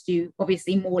may want to do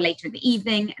obviously more later in the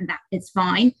evening, and that is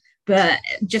fine. But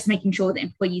just making sure that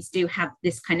employees do have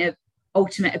this kind of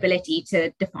ultimate ability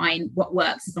to define what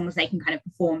works as long as they can kind of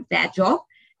perform their job.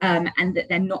 And that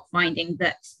they're not finding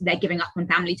that they're giving up on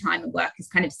family time and work is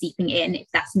kind of seeping in, if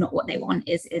that's not what they want,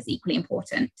 is equally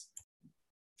important.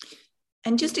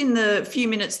 And just in the few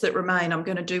minutes that remain, I'm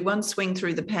going to do one swing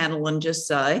through the panel and just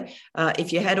say,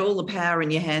 if you had all the power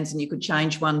in your hands and you could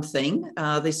change one thing,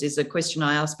 this is a question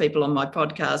I ask people on my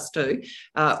podcast too,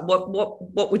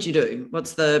 what would you do?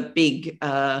 What's the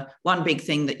one big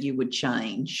thing that you would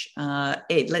change?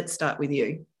 Ed, let's start with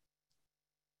you.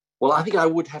 Well, I think I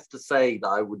would have to say that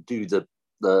I would do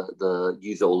the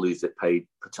use it or lose it paid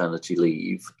paternity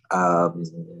leave,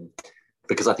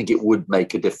 because I think it would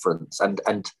make a difference. And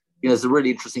there's a really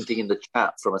interesting thing in the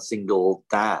chat from a single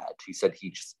dad who said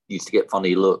he just used to get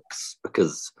funny looks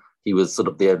because he was sort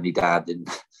of the only dad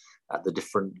at the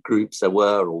different groups there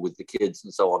were, or with the kids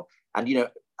and so on. And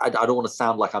I don't want to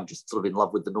sound like I'm just sort of in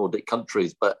love with the Nordic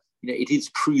countries, but it is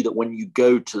true that when you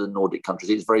go to the Nordic countries,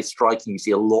 it's very striking. You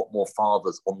see a lot more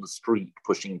fathers on the street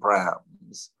pushing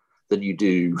prams than you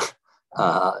do,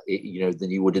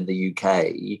 than you would in the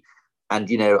UK. And,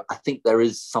 I think there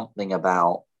is something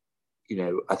about,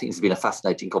 I think it's been a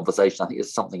fascinating conversation. I think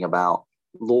there's something about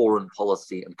law and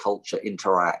policy and culture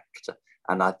interact.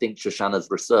 And I think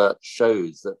Shoshana's research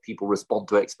shows that people respond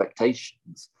to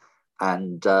expectations.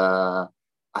 And,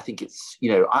 I think it's,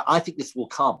 I think this will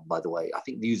come, by the way. I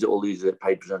think use it or lose it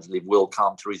paid paternity leave will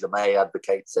come. Theresa May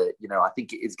advocates it. I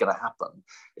think it is going to happen.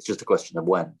 It's just a question of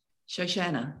when.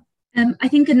 Shoshana. I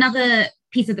think another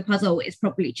piece of the puzzle is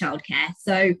probably childcare.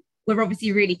 So we're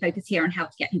obviously really focused here on how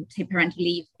to get people to take parental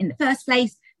leave in the first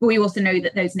place. But we also know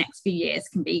that those next few years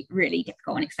can be really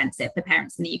difficult and expensive for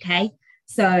parents in the UK.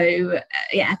 So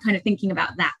kind of thinking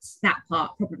about that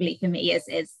part probably for me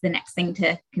is the next thing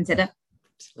to consider.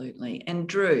 Absolutely. And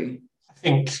Drew? I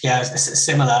think, it's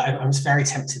similar. I'm very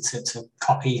tempted to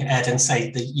copy Ed and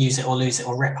say the use it or lose it,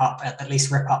 or at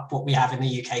least rip up what we have in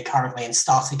the UK currently and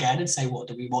start again and say, what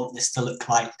do we want this to look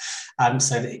like,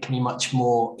 so that it can be much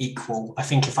more equal. I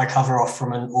think if I cover off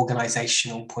from an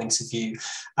organisational point of view,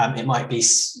 it might be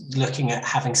looking at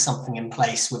having something in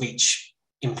place with each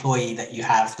employee that you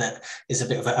have that is a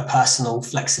bit of a personal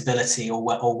flexibility or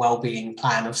well-being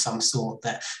plan of some sort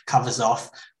that covers off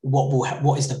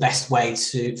what is the best way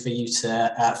for you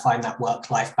to find that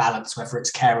work-life balance, whether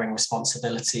it's caring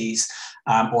responsibilities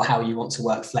or how you want to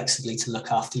work flexibly to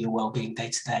look after your well-being day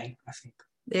to day, I think.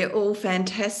 They're all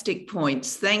fantastic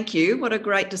points. Thank you. What a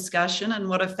great discussion and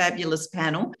what a fabulous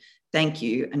panel. Thank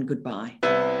you and goodbye.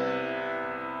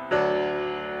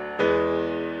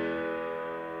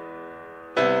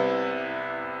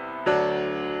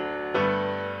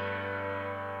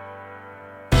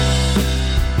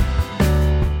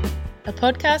 A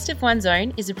Podcast of One's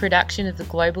Own is a production of the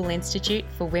Global Institute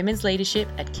for Women's Leadership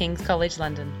at King's College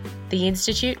London. The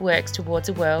Institute works towards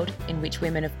a world in which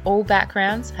women of all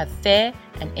backgrounds have fair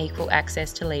and equal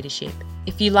access to leadership.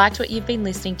 If you liked what you've been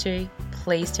listening to,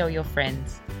 please tell your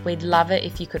friends. We'd love it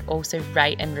if you could also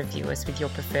rate and review us with your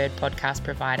preferred podcast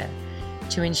provider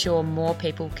to ensure more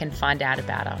people can find out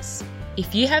about us.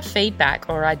 If you have feedback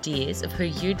or ideas of who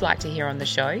you'd like to hear on the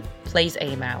show, please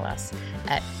email us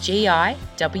at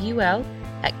giwl@kcl.ac.uk.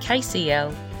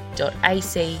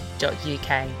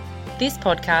 This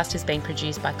podcast has been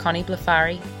produced by Connie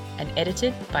Blafari and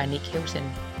edited by Nick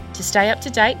Hilton. To stay up to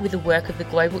date with the work of the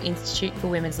Global Institute for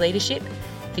Women's Leadership,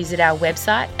 visit our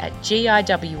website at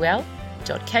giwl.kcl.ac.uk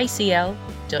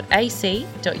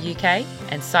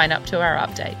and sign up to our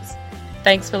updates.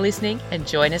 Thanks for listening and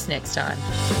join us next time.